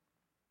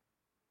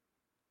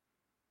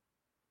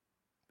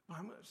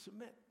 I'm going to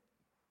submit.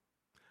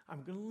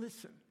 I'm going to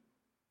listen.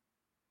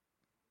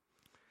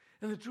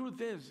 And the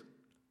truth is,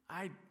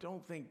 I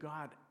don't think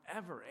God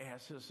ever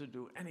asks us to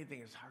do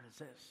anything as hard as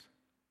this.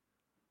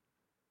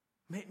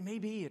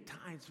 Maybe at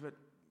times, but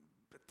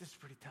this is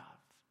pretty tough.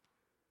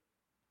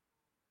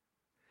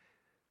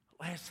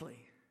 Lastly,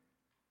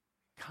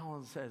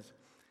 Collins says,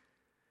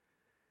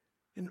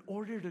 in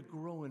order to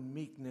grow in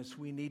meekness,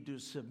 we need to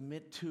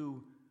submit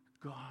to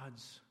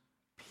God's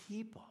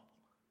people.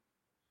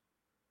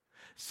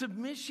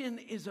 Submission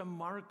is a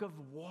mark of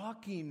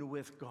walking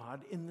with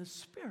God in the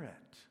Spirit.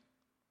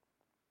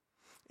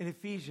 In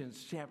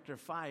Ephesians chapter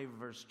 5,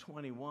 verse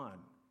 21,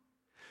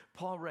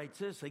 Paul writes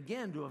this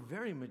again to a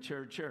very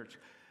mature church.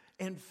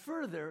 And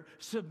further,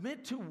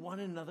 submit to one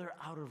another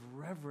out of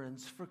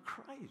reverence for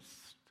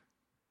Christ.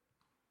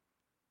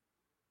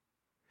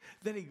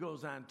 Then he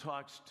goes on,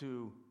 talks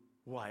to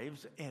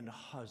wives and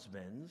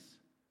husbands.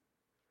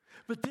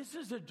 But this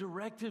is a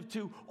directive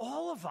to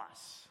all of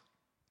us.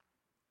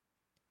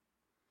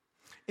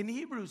 In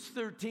Hebrews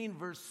 13,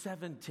 verse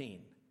 17,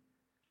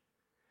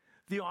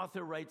 the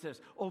author writes this,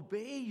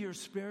 obey your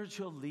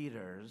spiritual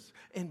leaders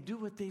and do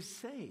what they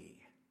say.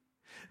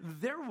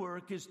 Their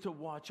work is to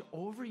watch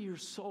over your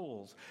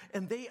souls,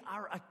 and they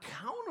are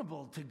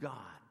accountable to God.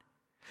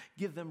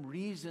 Give them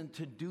reason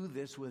to do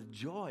this with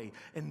joy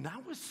and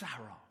not with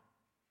sorrow.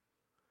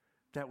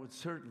 That would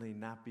certainly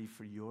not be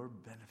for your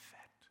benefit.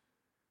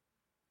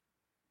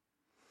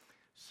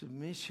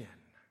 Submission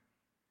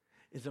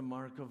is a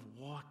mark of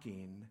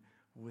walking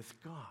with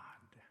God.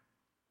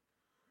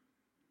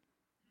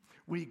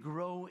 We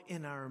grow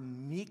in our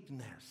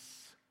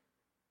meekness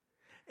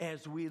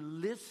as we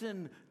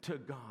listen to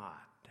God.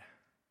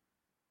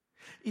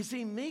 You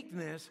see,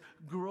 meekness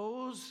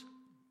grows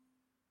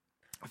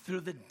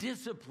through the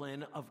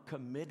discipline of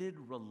committed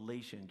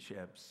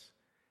relationships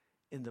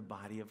in the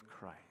body of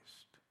Christ.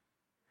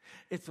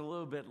 It's a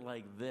little bit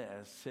like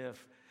this.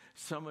 If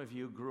Some of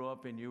you grew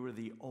up and you were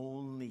the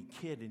only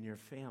kid in your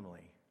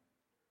family.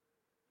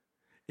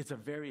 It's a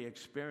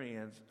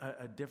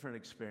different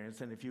experience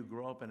than if you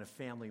grow up in a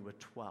family with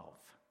 12.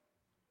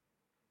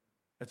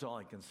 That's all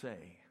I can say.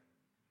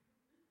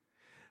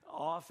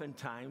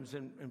 Oftentimes,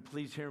 and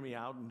please hear me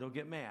out and don't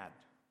get mad,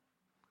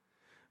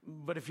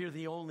 but if you're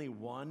the only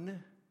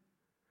one,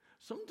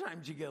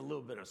 sometimes you get a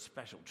little bit of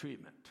special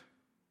treatment.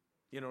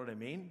 You know what I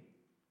mean?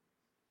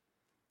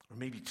 Or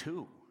maybe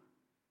two.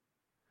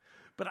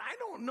 But I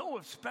don't know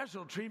if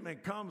special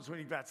treatment comes when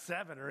you've got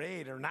 7 or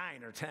 8 or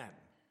 9 or 10.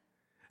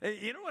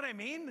 You know what I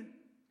mean?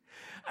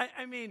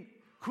 I mean,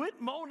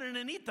 quit moaning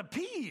and eat the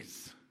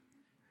peas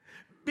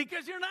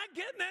because you're not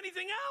getting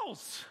anything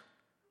else.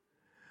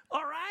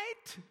 All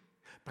right?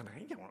 But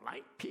I don't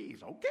like peas.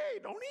 Okay,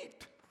 don't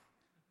eat.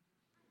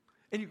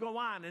 And you go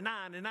on and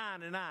on and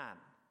on and on.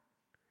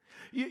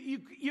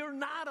 You're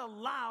not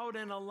allowed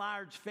in a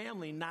large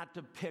family not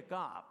to pick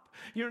up.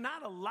 You're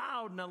not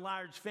allowed in a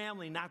large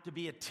family not to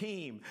be a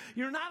team.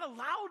 You're not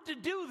allowed to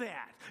do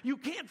that. You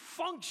can't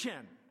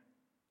function.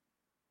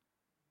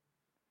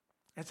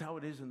 That's how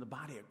it is in the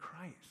body of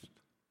Christ.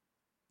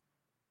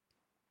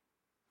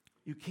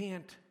 You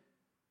can't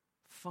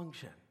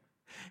function.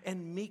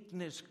 And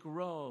meekness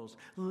grows,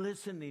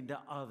 listening to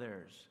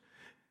others,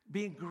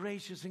 being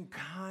gracious and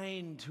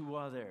kind to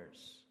others,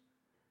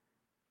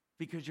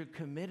 because you're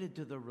committed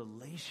to the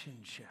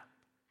relationship.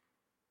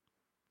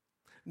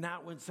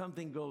 Not when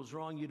something goes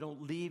wrong, you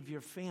don't leave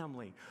your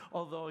family.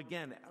 Although,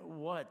 again,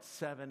 what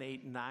 7,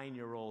 8,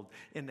 9-year-old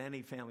in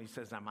any family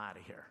says, I'm out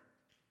of here?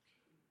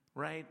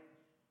 Right?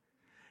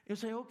 You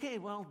say, okay,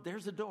 well,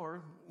 there's a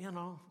door.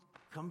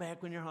 Come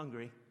back when you're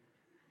hungry.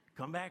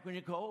 Come back when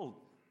you're cold.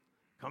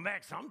 Come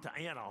back sometime,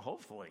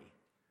 hopefully.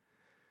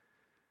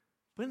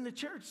 But in the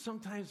church,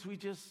 sometimes we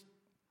just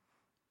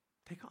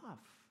take off.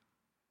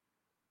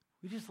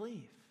 We just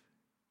leave.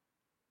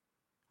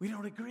 We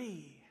don't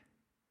agree.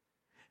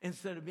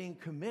 Instead of being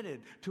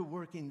committed to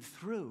working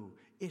through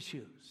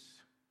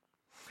issues.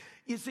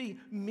 You see,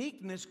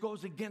 meekness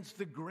goes against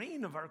the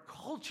grain of our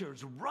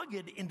culture's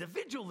rugged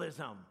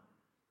individualism.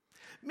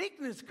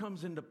 Meekness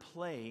comes into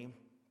play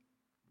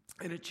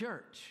in a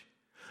church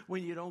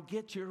when you don't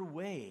get your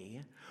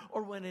way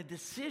or when a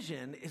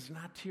decision is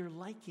not to your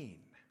liking.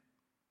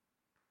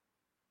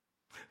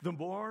 The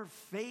more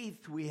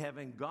faith we have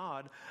in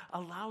God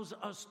allows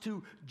us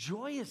to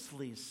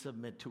joyously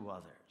submit to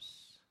others.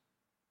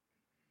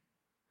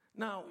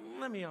 Now,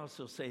 let me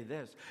also say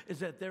this, is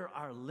that there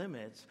are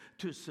limits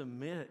to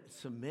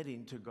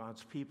submitting to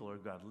God's people or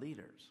God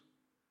leaders.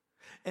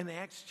 In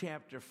Acts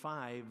chapter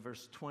 5,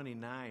 verse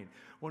 29,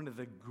 one of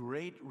the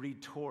great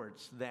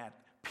retorts that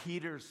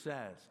Peter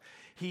says,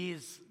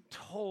 he's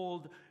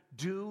told,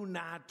 do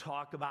not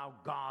talk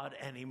about God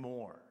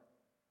anymore.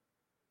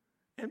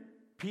 And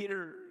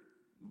Peter,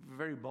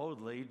 very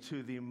boldly,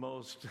 to the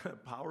most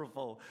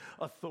powerful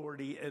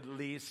authority, at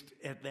least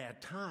at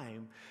that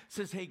time,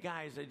 says, hey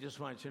guys, I just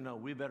want you to know,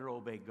 we better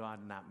obey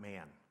God, not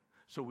man.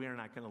 So we are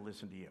not going to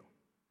listen to you.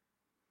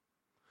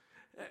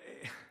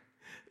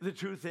 The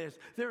truth is,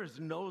 there is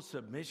no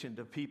submission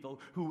to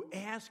people who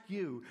ask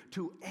you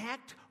to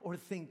act or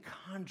think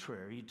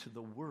contrary to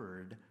the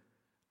word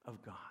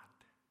of God.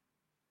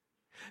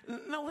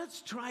 Now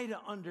let's try to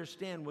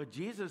understand what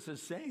Jesus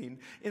is saying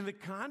in the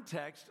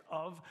context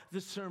of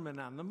the Sermon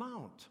on the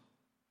Mount.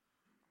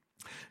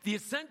 The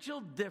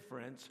essential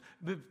difference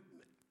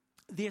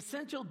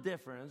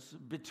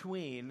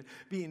between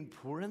being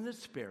poor in the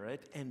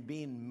spirit and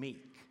being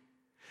meek,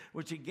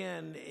 which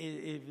again,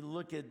 if you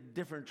look at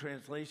different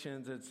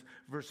translations, it's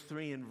verse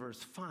 3 and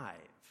verse 5,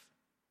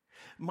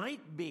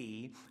 might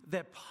be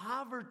that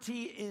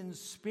poverty in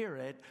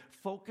spirit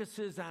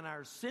focuses on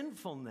our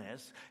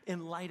sinfulness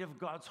in light of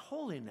God's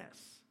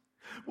holiness,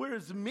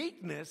 whereas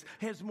meekness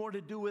has more to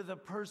do with a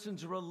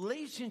person's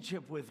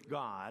relationship with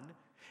God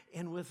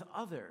and with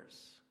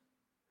others.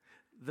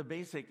 The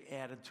basic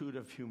attitude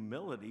of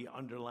humility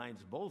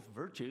underlines both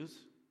virtues.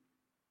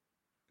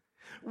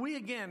 We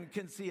again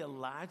can see a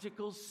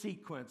logical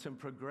sequence and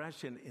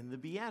progression in the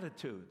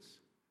Beatitudes.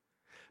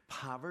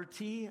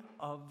 Poverty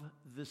of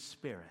the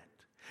spirit,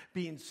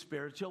 being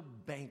spiritual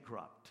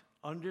bankrupt,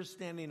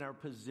 understanding our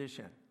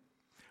position.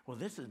 Well,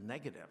 this is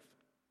negative,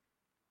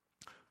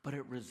 but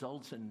it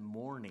results in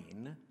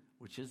mourning,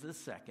 which is the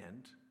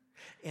second,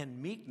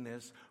 and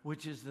meekness,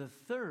 which is the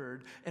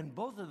third, and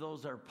both of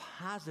those are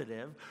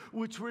positive,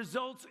 which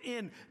results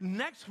in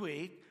next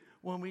week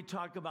when we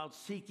talk about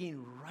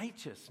seeking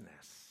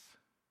righteousness.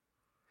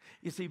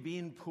 You see,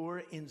 being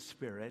poor in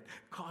spirit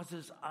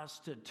causes us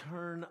to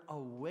turn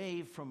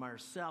away from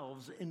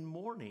ourselves in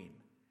mourning.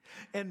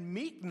 And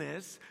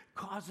meekness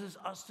causes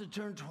us to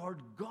turn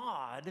toward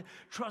God,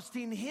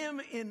 trusting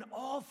Him in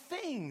all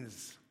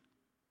things.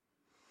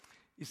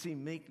 You see,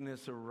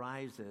 meekness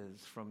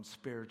arises from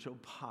spiritual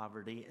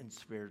poverty and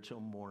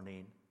spiritual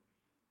mourning.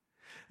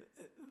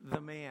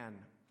 The man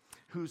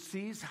who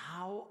sees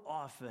how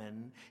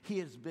often he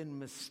has been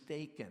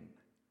mistaken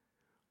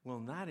will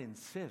not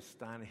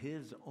insist on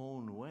his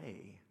own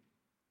way.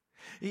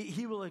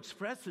 He will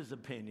express his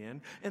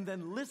opinion and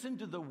then listen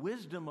to the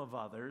wisdom of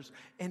others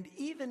and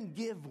even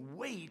give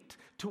weight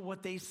to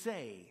what they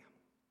say.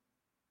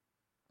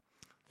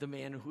 The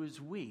man who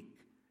is weak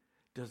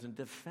doesn't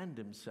defend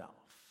himself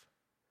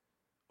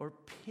or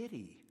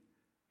pity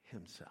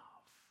himself.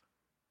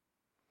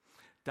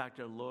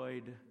 Dr.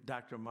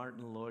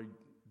 Martin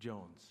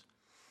Lloyd-Jones,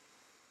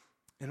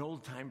 an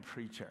old-time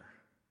preacher,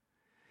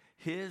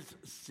 his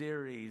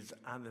series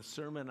on the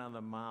Sermon on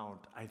the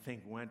Mount, I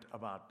think, went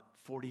about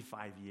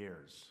 45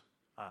 years.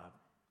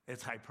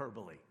 It's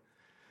hyperbole.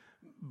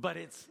 But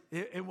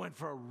it went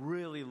for a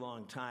really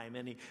long time,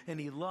 and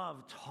he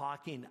loved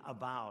talking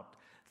about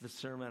the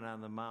Sermon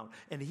on the Mount.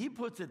 And he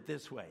puts it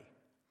this way: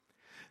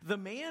 the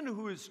man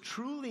who is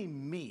truly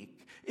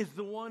meek is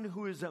the one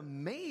who is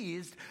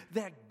amazed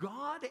that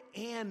God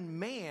and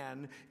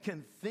man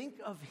can think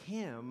of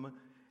him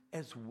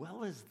as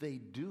well as they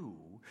do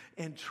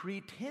and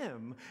treat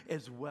him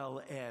as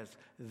well as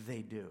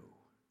they do.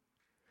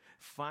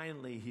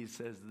 Finally, he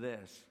says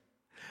this.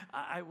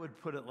 I would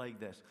put it like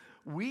this: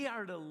 we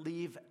are to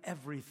leave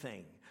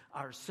everything,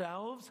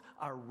 ourselves,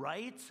 our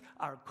rights,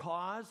 our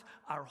cause,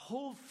 our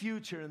whole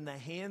future in the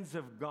hands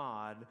of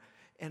God,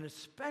 and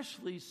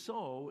especially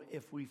so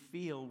if we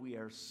feel we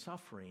are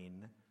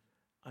suffering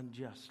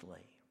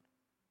unjustly.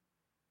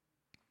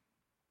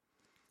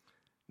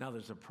 Now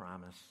there's a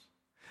promise.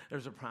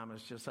 There's a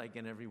promise just like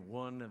in every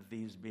one of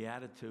these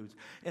Beatitudes.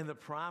 And the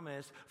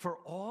promise for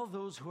all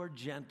those who are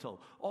gentle,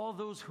 all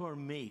those who are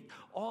meek,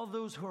 all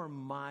those who are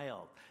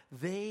mild,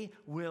 they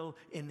will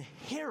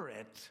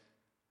inherit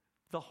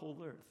the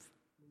whole earth.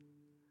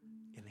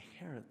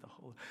 Inherit the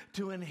whole.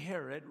 To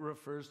inherit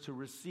refers to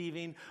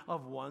receiving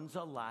of one's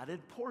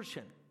allotted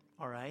portion,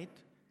 all right?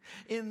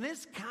 In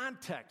this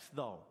context,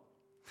 though,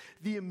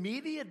 the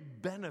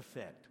immediate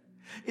benefit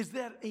is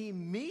that a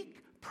meek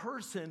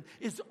person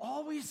is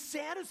always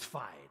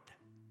satisfied.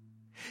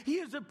 He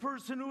is a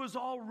person who is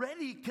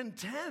already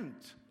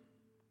content.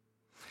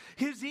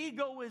 His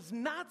ego is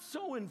not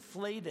so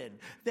inflated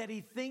that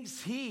he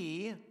thinks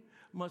he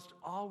must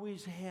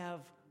always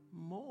have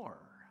more.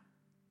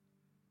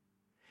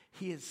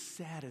 He is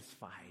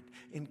satisfied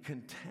and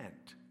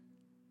content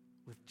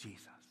with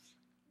Jesus.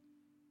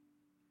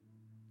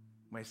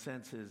 My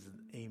sense is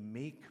a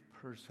meek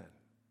person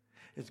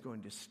is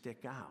going to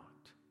stick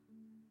out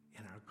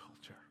in our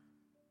culture.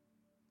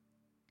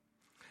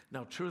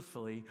 Now,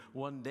 truthfully,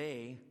 one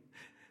day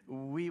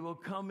we will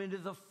come into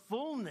the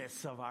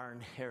fullness of our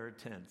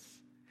inheritance.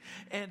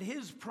 And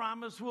his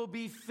promise will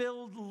be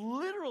filled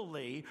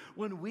literally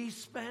when we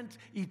spent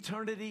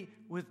eternity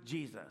with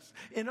Jesus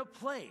in a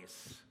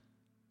place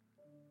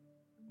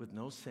with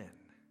no sin.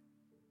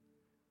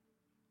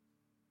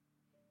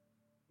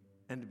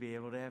 And to be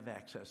able to have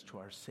access to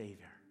our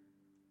Savior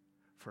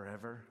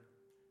forever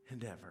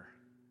and ever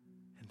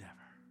and ever.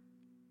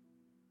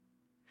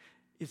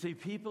 You see,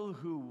 people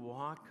who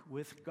walk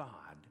with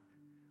God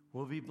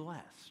will be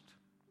blessed.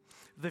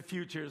 The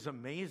future is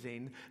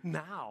amazing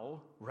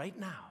now, right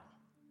now,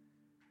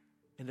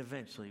 and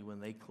eventually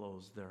when they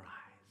close their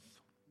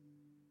eyes.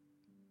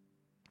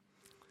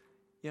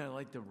 I'd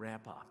like to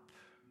wrap up.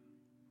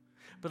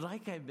 But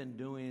like I've been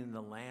doing in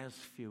the last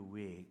few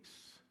weeks,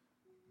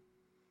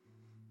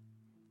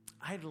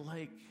 I'd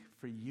like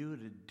for you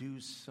to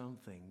do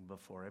something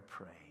before I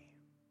pray.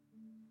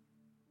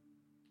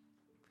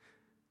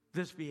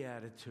 This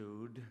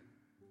beatitude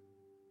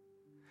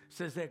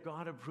says that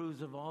God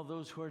approves of all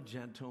those who are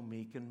gentle,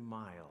 meek, and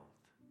mild,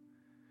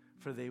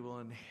 for they will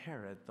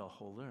inherit the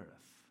whole earth.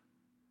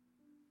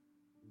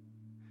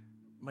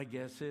 My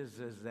guess is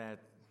that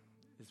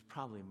it's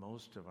probably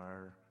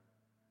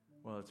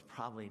it's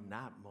probably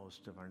not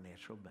most of our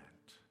natural bent.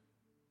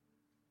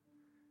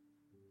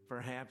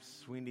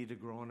 Perhaps we need to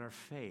grow in our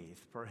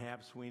faith.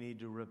 Perhaps we need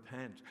to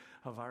repent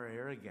of our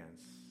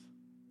arrogance,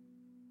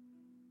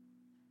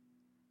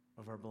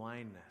 of our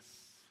blindness.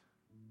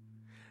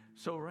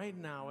 So right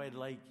now, I'd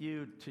like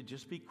you to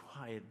just be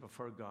quiet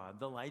before God.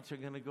 The lights are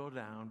going to go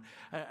down.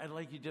 I'd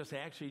like you just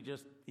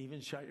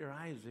even shut your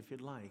eyes if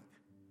you'd like.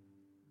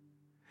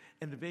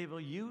 And to be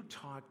able, you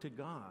talk to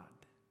God.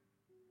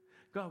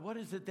 God, what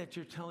is it that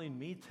you're telling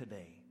me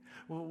today?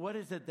 Well, what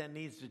is it that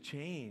needs to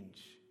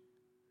change?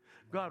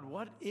 God,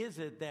 what is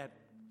it that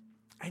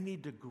I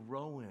need to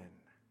grow in?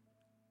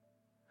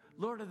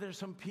 Lord, are there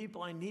some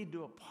people I need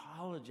to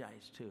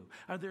apologize to?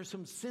 Are there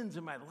some sins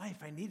in my life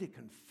I need to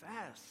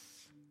confess?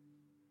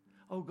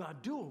 Oh,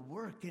 God, do a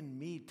work in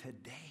me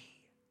today.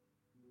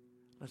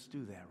 Let's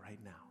do that right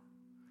now.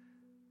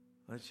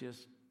 Let's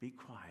just be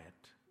quiet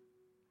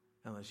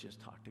and let's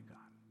just talk to God.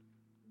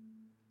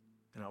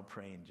 And I'll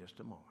pray in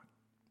just a moment.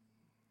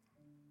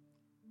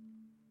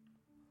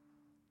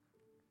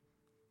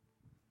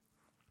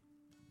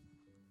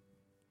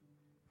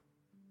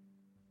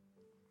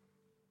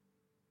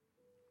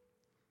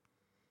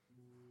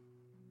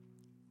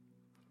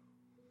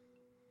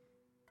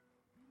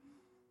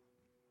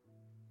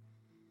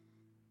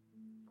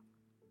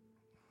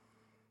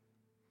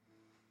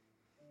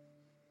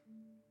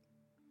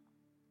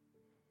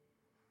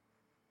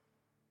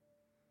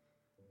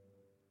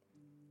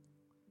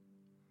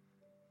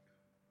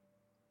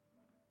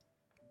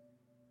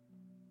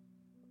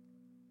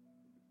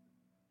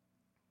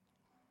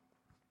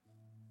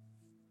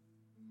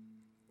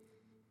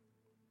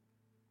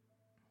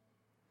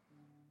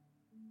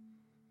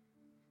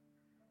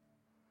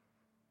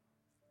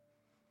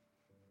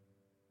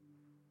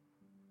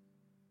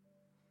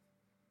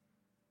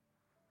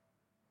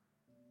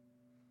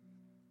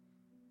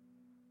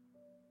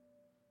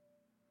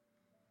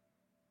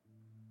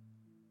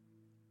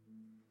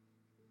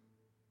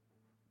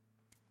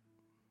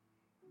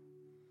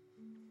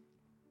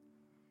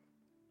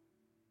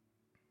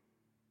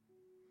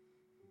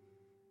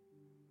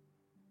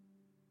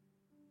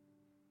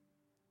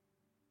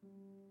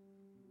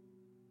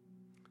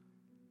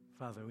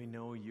 Father, we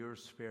know your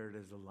Spirit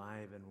is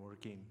alive and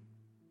working.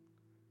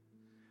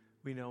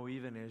 We know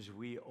even as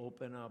we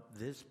open up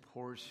this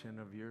portion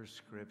of your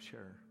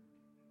Scripture,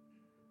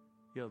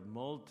 you have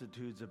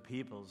multitudes of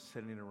people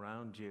sitting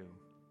around you.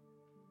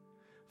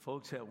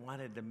 Folks that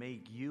wanted to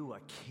make you a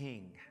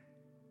king.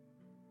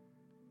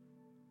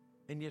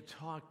 And you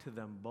talked to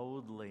them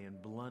boldly and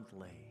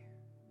bluntly.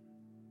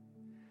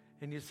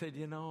 And you said,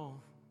 you know,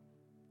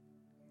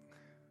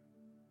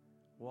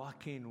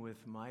 walking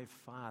with my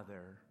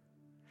Father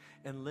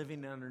and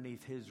living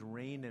underneath his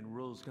reign and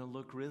rule is going to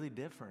look really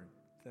different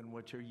than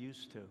what you're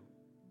used to.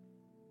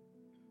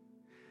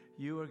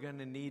 You are going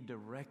to need to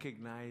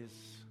recognize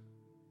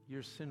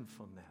your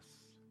sinfulness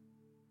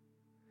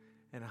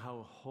and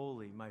how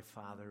holy my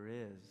Father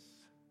is.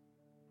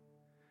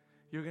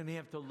 You're going to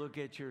have to look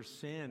at your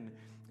sin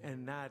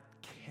and not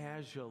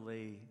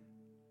casually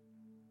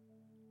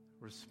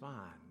respond,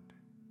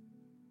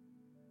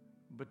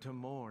 but to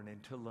mourn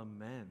and to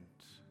lament.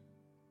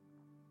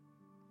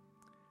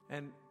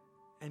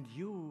 And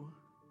you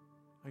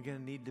are going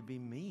to need to be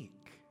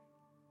meek,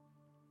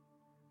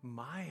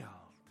 mild.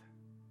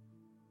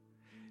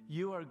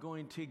 You are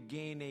going to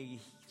gain a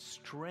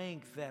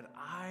strength that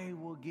I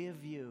will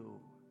give you,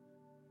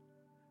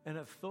 an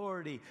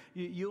authority.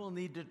 You will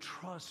need to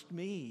trust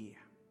me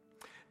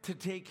to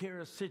take care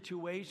of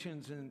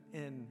situations,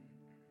 and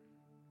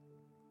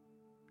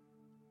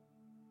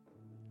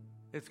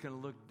it's going to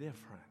look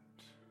different.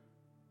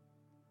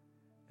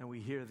 And we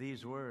hear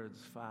these words,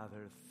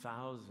 Father,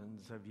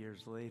 thousands of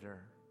years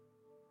later,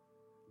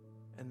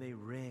 and they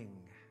ring,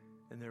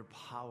 and they're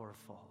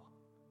powerful.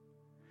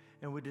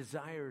 And we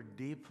desire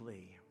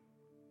deeply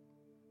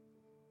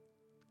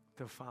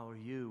to follow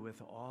you with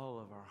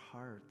all of our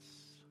hearts.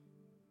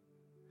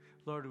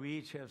 Lord, we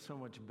each have so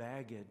much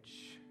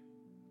baggage.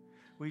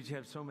 We each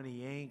have so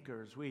many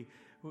anchors. We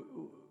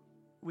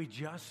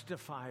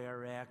justify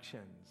our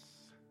actions.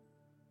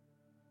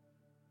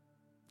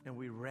 And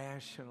we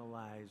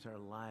rationalize our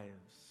lives.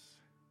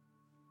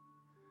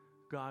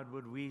 God,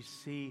 would we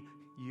see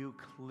you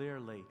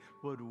clearly?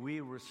 Would we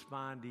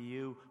respond to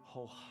you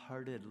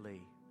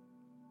wholeheartedly?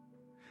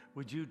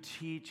 Would you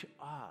teach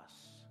us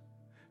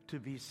to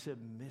be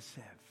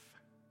submissive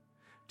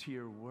to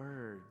your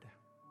word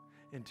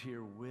and to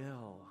your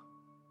will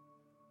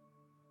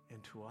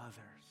and to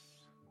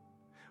others?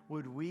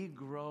 Would we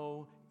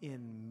grow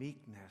in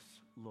meekness,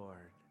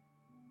 Lord?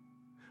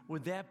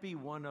 Would that be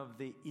one of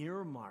the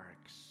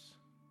earmarks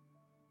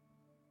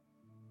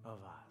of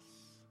us?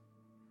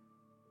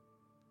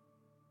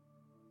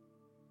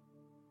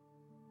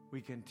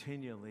 We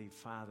continually,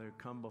 Father,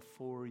 come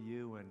before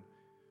you and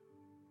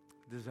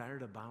desire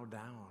to bow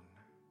down.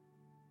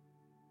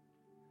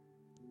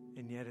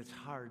 And yet it's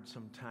hard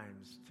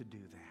sometimes to do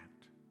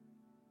that.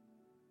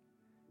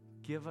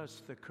 Give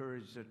us the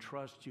courage to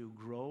trust you.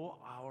 Grow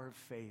our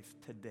faith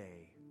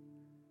today.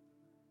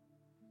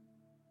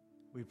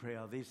 We pray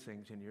all these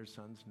things in your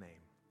Son's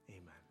name.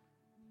 Amen.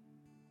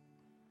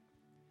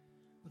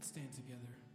 Let's stand together.